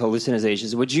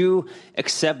 hallucinations, would you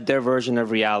accept their version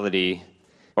of reality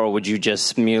Or would you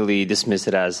just merely dismiss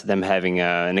it as them having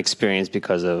an experience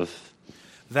because of...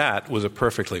 That was a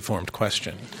perfectly formed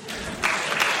question.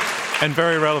 And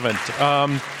very relevant.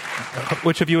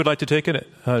 Which of you would like to take it?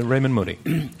 Raymond Moody.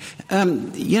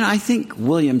 I think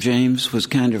William James was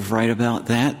kind of right about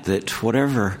that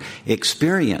whatever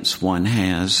experience one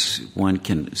has, one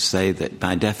can say that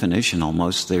by definition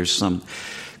almost there's some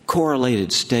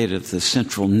correlated state of the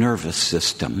central nervous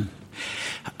system.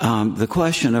 The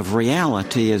question of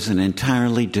reality is an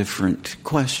entirely different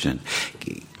question.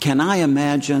 Can I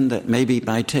imagine that maybe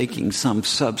by taking some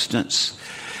substance,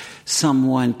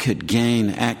 someone could gain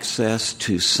access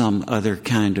to some other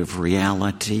kind of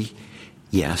reality?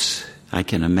 Yes, I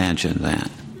can imagine that.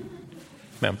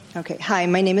 Ma'am. Okay. Hi,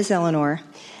 my name is Eleanor.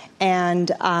 And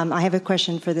I have a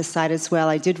question for this side as well.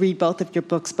 I did read both of your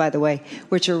books, by the way,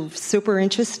 which are super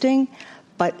interesting.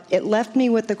 But it left me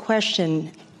with the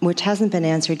question, which hasn't been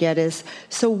answered yet, is,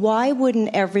 so why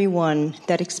wouldn't everyone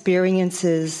that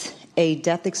experiences a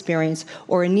death experience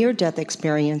or a near-death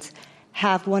experience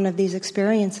have one of these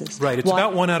experiences? Right. It's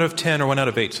about 1 out of 10 or 1 out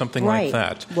of 8, something like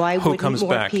that. Why Who wouldn't comes more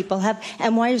back? people have?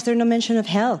 And why is there no mention of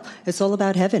hell? It's all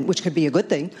about heaven, which could be a good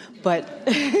thing, but...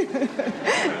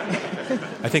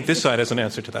 I think this side has an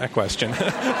answer to that question.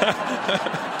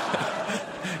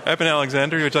 Eben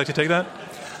Alexander, would you like to take that?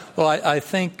 Well, I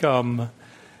think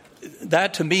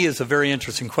that to me is a very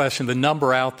interesting question. The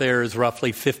number out there is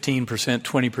roughly 15%,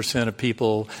 20% of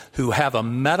people who have a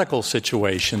medical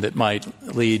situation that might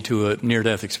lead to a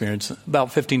near-death experience.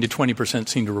 About 15 to 20%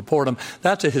 seem to report them.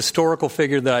 That's a historical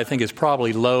figure that I think is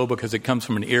probably low because it comes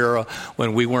from an era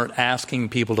when we weren't asking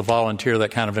people to volunteer that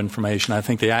kind of information. I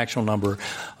think the actual number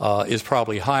is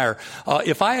probably higher.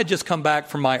 If I had just come back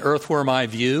from my earthworm eye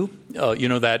view,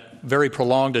 that very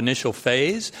prolonged initial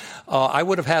phase, I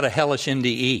would have had a hellish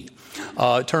NDE.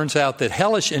 It turns out that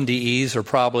hellish NDEs are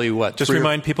probably Just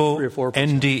remind people, 3 or 4%.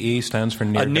 NDE stands for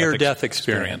near-death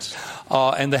experience.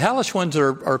 And the hellish ones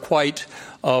are quite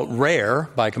rare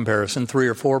by comparison, 3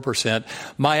 or 4%.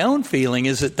 My own feeling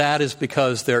is that is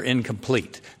because they're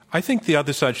incomplete. I think the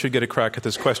other side should get a crack at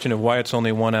this question of why it's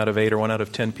only 1 out of 8 or 1 out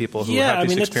of 10 people who have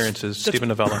these experiences. Stephen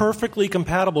Novella. Perfectly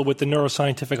compatible with the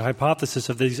neuroscientific hypothesis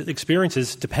of these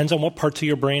experiences. Depends on what parts of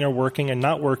your brain are working and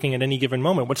not working at any given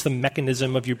moment. What's the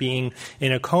mechanism of you being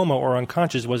in a coma or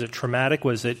unconscious? Was it traumatic?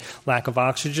 Was it lack of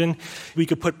oxygen? We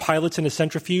could put pilots in a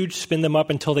centrifuge, spin them up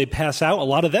until they pass out. A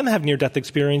lot of them have near-death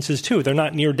experiences too. They're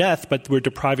not near death, but we're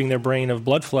depriving their brain of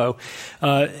blood flow,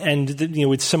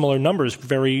 with similar numbers,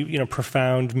 very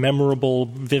profound, memorable,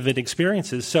 vivid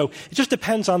experiences. So it just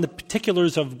depends on the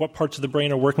particulars of what parts of the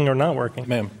brain are working or not working.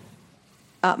 Ma'am.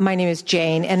 My name is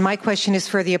Jane, and my question is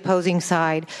for the opposing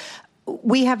side.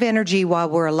 We have energy while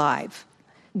we're alive.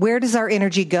 Where does our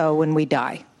energy go when we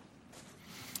die?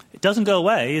 It doesn't go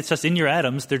away. It's just in your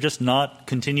atoms. They're just not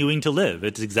continuing to live.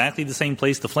 It's exactly the same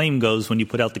place the flame goes when you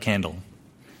put out the candle.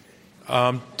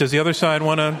 Does the other side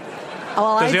want to...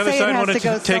 Does the other side want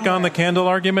to take on the candle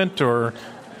argument, or...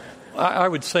 I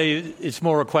would say it's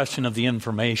more a question of the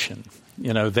information,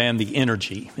 than the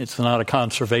energy. It's not a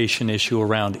conservation issue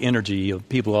around energy.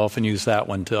 People often use that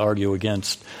one to argue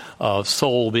against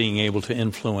soul being able to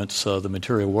influence the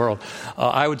material world.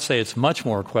 I would say it's much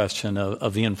more a question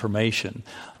of the information.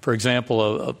 For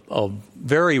example, a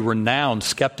very renowned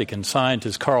skeptic and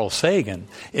scientist, Carl Sagan,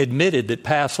 admitted that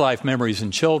past life memories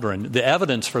in children, the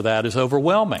evidence for that is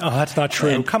overwhelming. Oh, that's not true.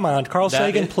 And come on, Carl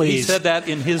Sagan, please. He said that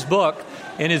in his book.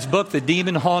 In his book, The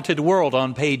Demon-Haunted World,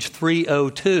 on page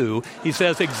 302, he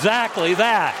says exactly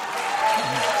that.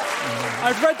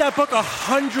 I've read that book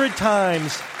 100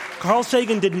 times. Carl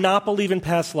Sagan did not believe in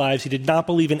past lives. He did not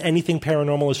believe in anything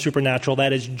paranormal or supernatural.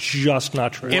 That is just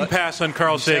not true. Impasse on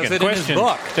Carl Sagan. Question,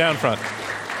 down front.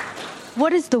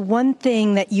 What is the one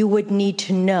thing that you would need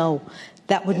to know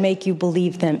that would make you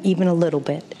believe them even a little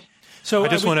bit? So I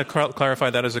just want to clarify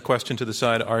that as a question to the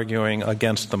side arguing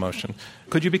against the motion.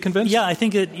 Could you be convinced? Yeah, I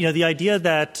think the idea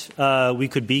that we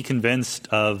could be convinced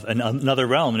of another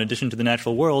realm in addition to the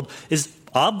natural world is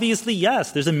obviously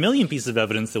yes. There's a million pieces of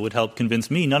evidence that would help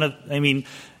convince me.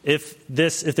 If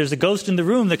there's a ghost in the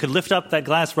room that could lift up that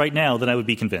glass right now, then I would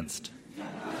be convinced.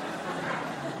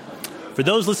 For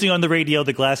those listening on the radio,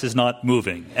 the glass is not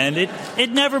moving. And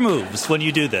it never moves when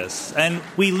you do this. And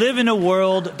we live in a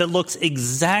world that looks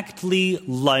exactly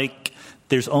like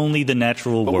there's only the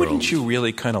natural world. Wouldn't you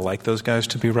really kind of like those guys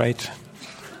to be right?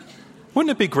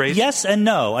 Wouldn't it be great? Yes and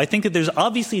no. I think that there's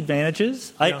obviously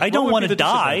advantages. I don't want to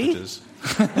die.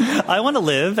 I want to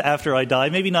live after I die,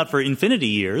 maybe not for infinity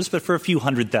years, but for a few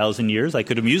 100,000 years. I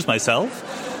could amuse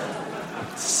myself.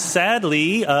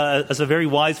 Sadly, as a very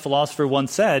wise philosopher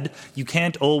once said, you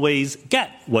can't always get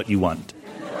what you want.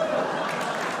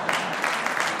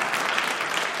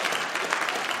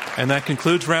 And that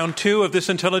concludes round 2 of this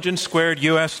Intelligence Squared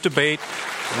U.S. debate,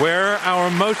 where our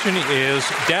motion is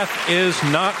death is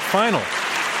not final.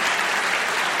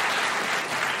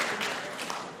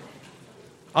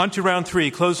 On to round 3,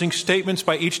 closing statements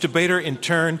by each debater in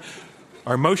turn.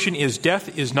 Our motion is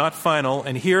death is not final.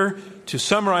 And here to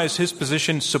summarize his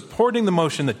position supporting the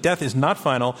motion that death is not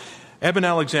final, Eben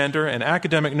Alexander, an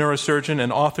academic neurosurgeon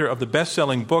and author of the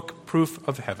best-selling book, Proof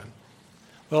of Heaven.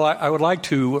 Well, I would like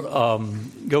to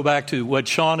go back to what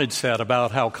Sean had said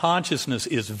about how consciousness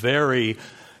is very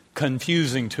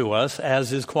confusing to us,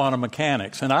 as is quantum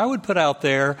mechanics. And I would put out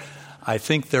there, I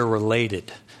think they're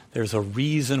related. There's a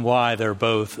reason why they're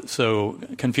both so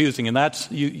confusing. And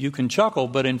that's, you can chuckle,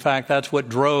 but in fact, that's what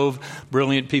drove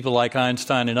brilliant people like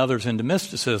Einstein and others into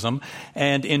mysticism.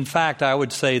 And in fact, I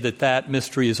would say that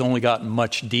mystery has only gotten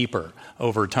much deeper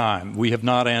over time. We have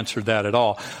not answered that at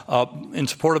all. In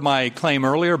support of my claim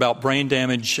earlier about brain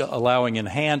damage allowing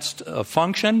enhanced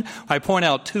function, I point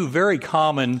out 2 very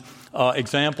common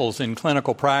examples in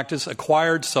clinical practice: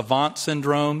 acquired savant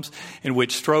syndromes, in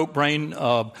which stroke, brain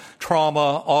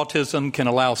trauma, autism can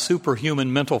allow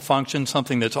superhuman mental function,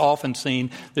 something that's often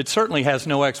seen that certainly has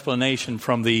no explanation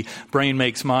from the brain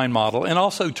makes mind model, and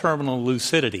also terminal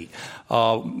lucidity,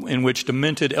 in which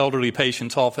demented elderly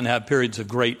patients often have periods of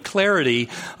great clarity,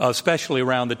 especially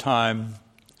around the time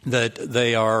that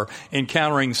they are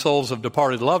encountering souls of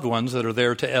departed loved ones that are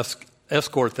there to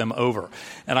escort them over.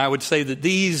 And I would say that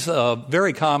these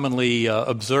very commonly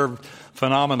observed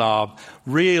phenomena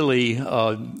really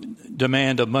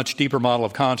demand a much deeper model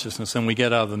of consciousness than we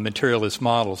get out of the materialist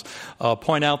models.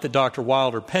 Point out that Dr.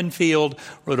 Wilder Penfield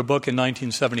wrote a book in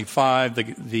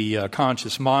 1975, The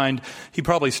Conscious Mind. He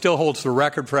probably still holds the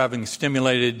record for having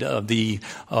stimulated the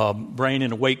brain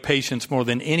in awake patients more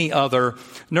than any other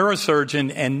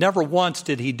neurosurgeon, and never once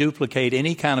did he duplicate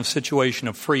any kind of situation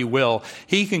of free will.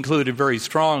 He concluded very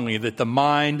strongly that the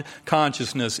mind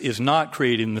consciousness is not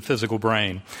created in the physical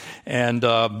brain. And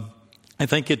I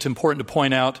think it's important to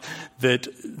point out that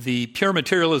the pure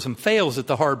materialism fails at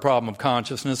the hard problem of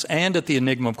consciousness and at the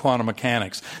enigma of quantum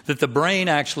mechanics, that the brain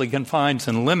actually confines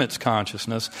and limits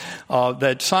consciousness,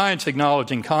 that science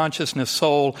acknowledging consciousness,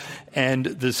 soul, and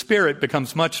the spirit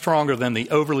becomes much stronger than the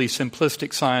overly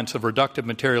simplistic science of reductive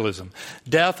materialism.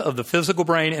 Death of the physical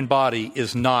brain and body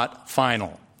is not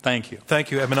final. Thank you.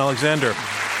 Thank you, Eben Alexander.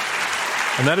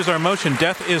 And that is our motion,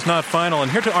 death is not final.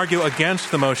 And here to argue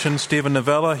against the motion, Steven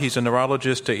Novella. He's a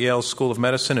neurologist at Yale School of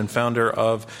Medicine and founder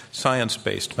of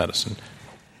Science-Based Medicine.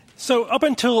 So up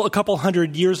until a couple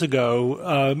hundred years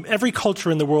ago, every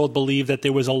culture in the world believed that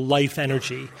there was a life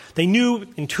energy. They knew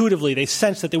intuitively, they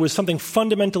sensed that there was something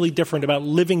fundamentally different about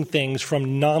living things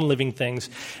from non-living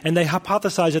things. And they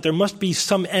hypothesized that there must be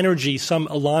some energy, some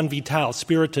elan vital,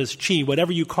 spiritus, chi,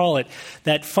 whatever you call it,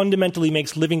 that fundamentally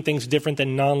makes living things different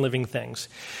than non-living things.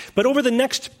 But over the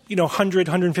next 100,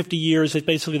 150 years,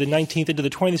 basically the 19th into the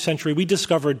 20th century, we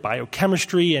discovered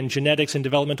biochemistry and genetics and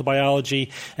developmental biology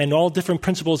and all different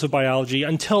principles of biology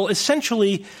until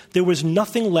essentially there was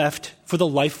nothing left for the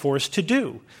life force to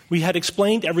do. We had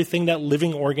explained everything that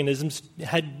living organisms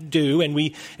had do, and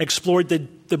we explored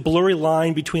the blurry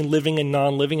line between living and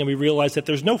non-living, and we realized that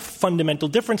there's no fundamental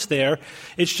difference there.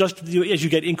 It's just as you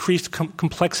get increased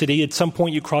complexity, at some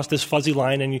point you cross this fuzzy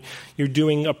line and you're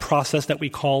doing a process that we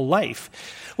call life.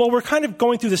 Well, we're kind of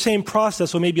going through the same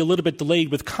process, or maybe a little bit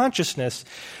delayed, with consciousness.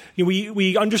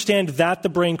 We understand that the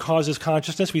brain causes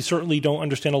consciousness. We certainly don't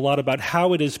understand a lot about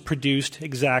how it is produced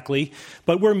exactly,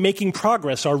 but we're making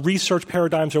progress. Our research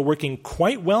paradigms are working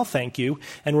quite well, thank you,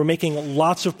 and we're making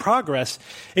lots of progress.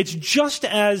 It's just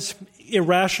as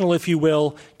irrational, if you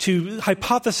will, to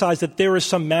hypothesize that there is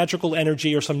some magical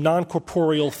energy or some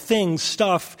non-corporeal thing,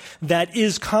 stuff, that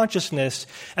is consciousness,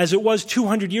 as it was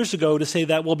 200 years ago to say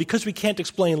that, well, because we can't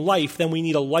explain life, then we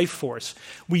need a life force.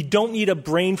 We don't need a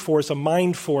brain force, a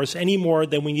mind force, any more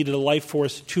than we needed a life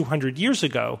force 200 years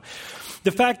ago.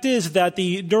 The fact is that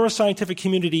the neuroscientific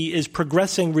community is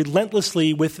progressing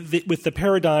relentlessly with the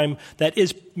paradigm that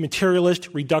is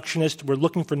materialist, reductionist. We're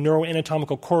looking for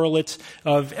neuroanatomical correlates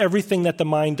of everything that the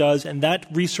mind does, and that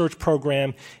research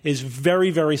program is very,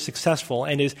 very successful,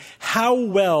 and is how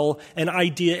well an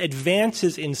idea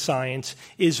advances in science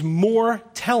is more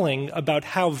telling about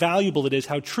how valuable it is,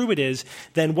 how true it is,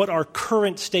 than what our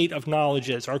current state of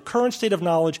knowledge is. Our current state of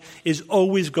knowledge is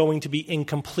always going to be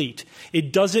incomplete.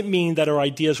 It doesn't mean that our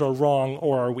ideas are wrong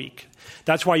or are weak.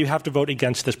 That's why you have to vote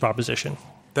against this proposition.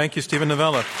 Thank you, Steven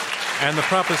Novella. And the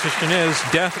proposition is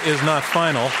death is not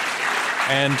final.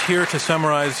 And here to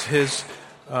summarize his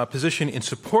position in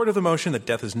support of the motion that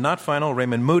death is not final,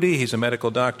 Raymond Moody. He's a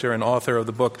medical doctor and author of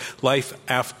the book Life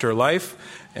After Life,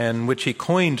 in which he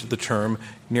coined the term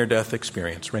near-death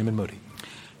experience. Raymond Moody.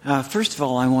 First of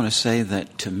all, I want to say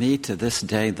that to me, to this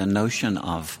day, the notion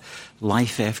of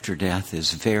life after death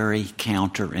is very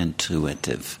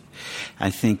counterintuitive. I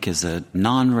think as a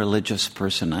non-religious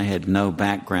person, I had no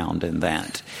background in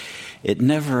that. It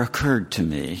never occurred to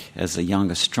me as a young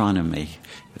astronomy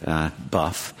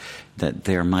buff that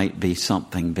there might be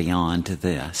something beyond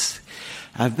this.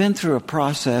 I've been through a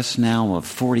process now of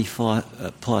 40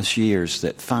 plus years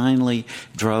that finally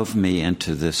drove me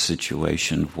into this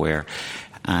situation where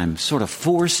I'm sort of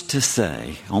forced to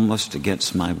say, almost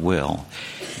against my will,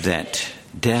 that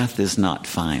death is not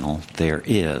final. There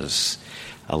is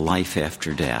a life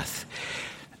after death.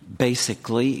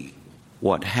 Basically,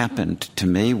 what happened to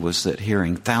me was that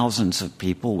hearing thousands of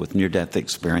people with near-death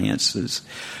experiences,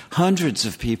 hundreds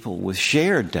of people with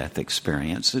shared death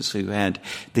experiences who had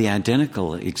the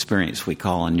identical experience we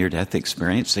call a near-death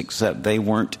experience, except they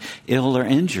weren't ill or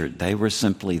injured. They were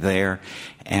simply there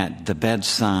at the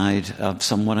bedside of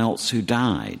someone else who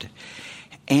died.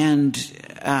 And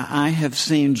I have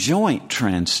seen joint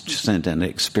transcendent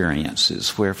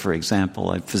experiences where, for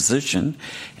example, a physician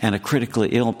and a critically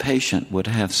ill patient would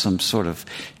have some sort of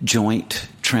joint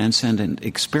transcendent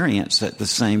experience at the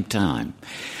same time.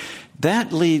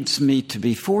 That leads me to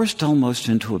be forced almost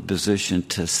into a position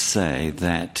to say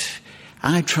that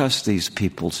I trust these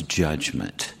people's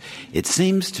judgment. It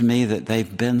seems to me that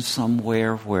they've been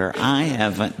somewhere where I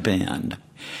haven't been,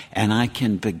 and I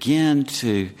can begin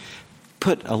to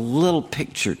put a little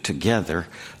picture together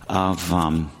of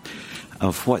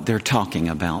what they're talking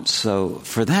about. So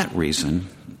for that reason,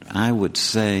 I would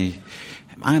say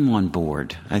I'm on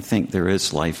board. I think there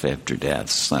is life after death.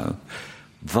 So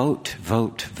vote,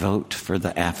 vote, vote for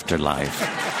the afterlife.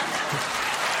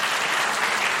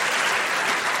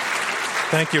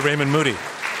 Thank you, Raymond Moody.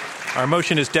 Our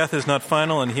motion is death is not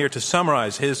final, and here to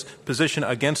summarize his position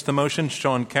against the motion,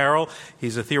 Sean Carroll.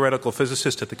 He's a theoretical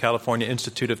physicist at the California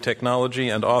Institute of Technology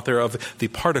and author of The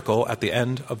Particle at the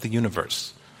End of the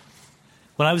Universe.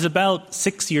 When I was about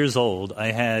 6 years old,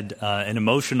 I had an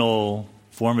emotional,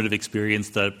 formative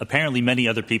experience that apparently many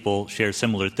other people share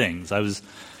similar things. I was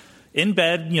in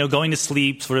bed, going to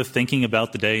sleep, sort of thinking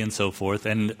about the day and so forth,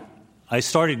 and I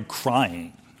started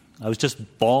crying. I was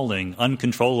just bawling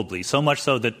uncontrollably, so much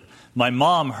so that my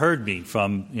mom heard me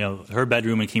from her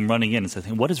bedroom and came running in and said,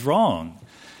 "What is wrong?"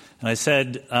 And I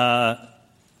said,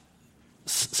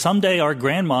 "Someday our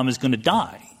grandmom is going to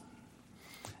die.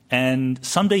 And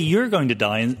someday you're going to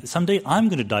die, and someday I'm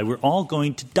going to die. We're all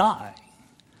going to die."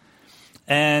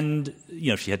 And,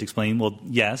 she had to explain, well,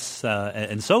 yes,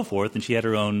 and so forth, and she had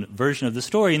her own version of the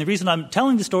story. And the reason I'm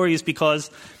telling the story is because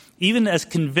even as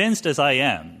convinced as I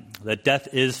am that death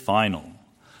is final,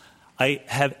 I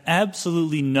have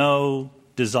absolutely no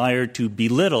desire to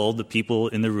belittle the people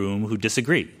in the room who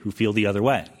disagree, who feel the other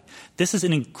way. This is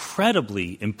an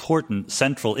incredibly important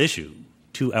central issue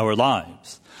to our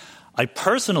lives. I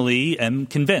personally am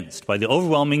convinced by the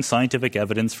overwhelming scientific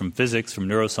evidence from physics, from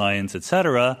neuroscience,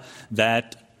 etc.,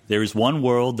 that there is one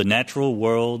world, the natural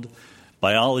world.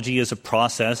 Biology is a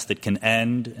process that can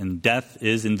end, and death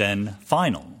is and then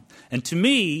final. And to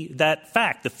me, that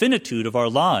fact, the finitude of our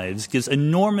lives, gives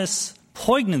enormous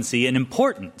poignancy and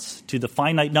importance to the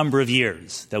finite number of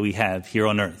years that we have here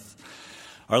on earth.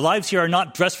 Our lives here are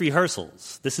not dress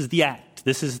rehearsals. This is the act.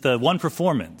 This is the one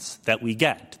performance that we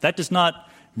get. That does not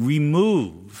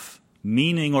remove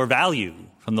meaning or value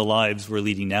from the lives we're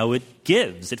leading now. It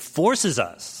forces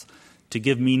us to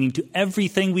give meaning to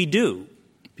everything we do,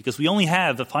 because we only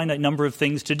have a finite number of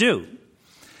things to do.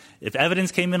 If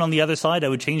evidence came in on the other side, I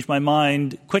would change my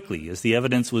mind quickly, as the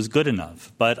evidence was good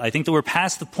enough. But I think that we're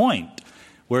past the point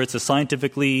where it's a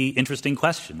scientifically interesting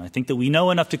question. I think that we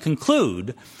know enough to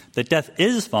conclude that death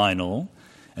is final,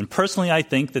 and personally I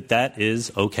think that that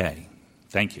is okay.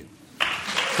 Thank you.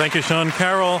 Thank you, Sean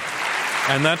Carroll.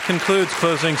 And that concludes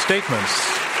closing statements.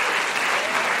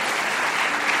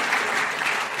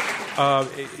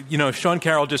 Sean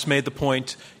Carroll just made the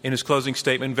point in his closing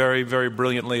statement very, very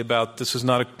brilliantly about this is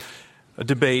not a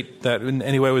debate that in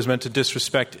any way was meant to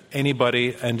disrespect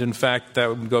anybody, and in fact that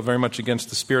would go very much against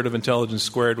the spirit of Intelligence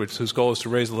Squared, whose goal is to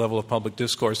raise the level of public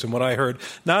discourse. And what I heard,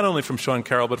 not only from Sean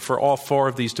Carroll, but for all four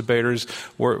of these debaters,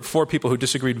 were four people who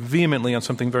disagreed vehemently on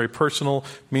something very personal,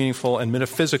 meaningful, and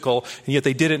metaphysical, and yet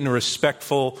they did it in a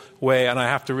respectful way, and I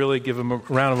have to really give them a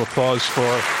round of applause for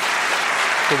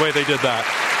the way they did that.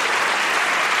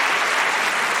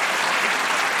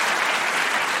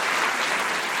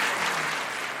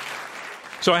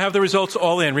 So I have the results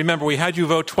all in. Remember, we had you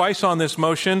vote twice on this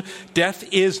motion. Death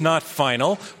is not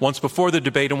final. Once before the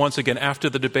debate and once again after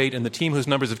the debate. And the team whose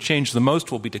numbers have changed the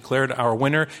most will be declared our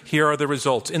winner. Here are the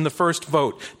results. In the first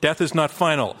vote, death is not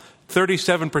final.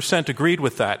 37% agreed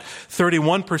with that.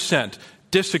 31%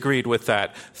 disagreed with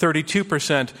that.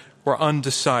 32% were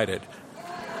undecided.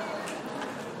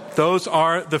 Those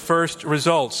are the first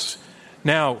results.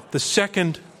 Now, the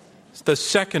second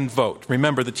vote.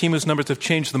 Remember, the team whose numbers have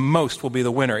changed the most will be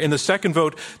the winner. In the second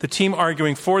vote, the team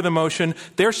arguing for the motion,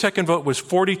 their second vote was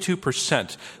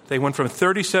 42%. They went from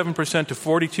 37% to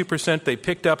 42%. They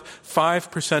picked up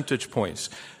 5 percentage points.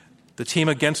 The team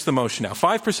against the motion now.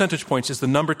 5 percentage points is the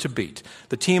number to beat.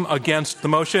 The team against the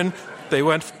motion,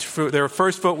 their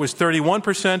first vote was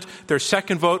 31%. Their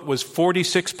second vote was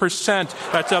 46%.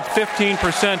 That's up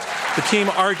 15%. The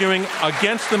team arguing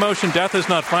against the motion, death is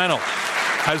not final,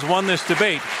 has won this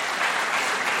debate,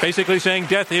 basically saying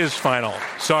death is final.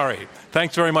 Sorry.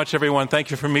 Thanks very much, everyone. Thank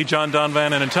you from me, John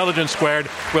Donvan, and Intelligence Squared.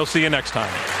 We'll see you next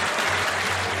time.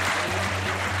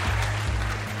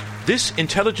 This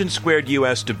Intelligence Squared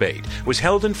U.S. debate was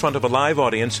held in front of a live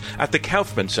audience at the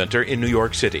Kaufman Center in New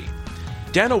York City.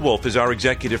 Dana Wolf is our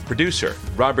executive producer.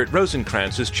 Robert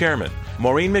Rosenkrantz is chairman.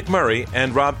 Maureen McMurray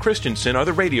and Rob Christensen are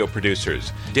the radio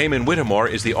producers. Damon Whittemore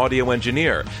is the audio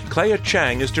engineer. Clea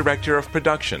Chang is director of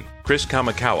production. Chris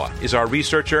Kamikawa is our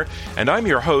researcher. And I'm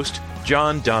your host,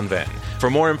 John Donvan. For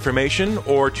more information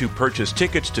or to purchase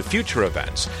tickets to future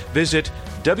events, visit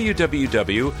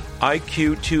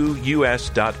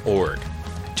www.iq2us.org.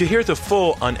 To hear the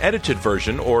full unedited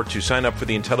version or to sign up for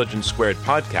the Intelligence Squared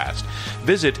podcast,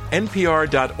 visit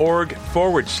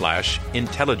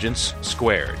npr.org/Intelligence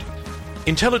Squared.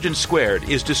 Intelligence Squared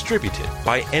is distributed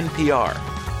by NPR.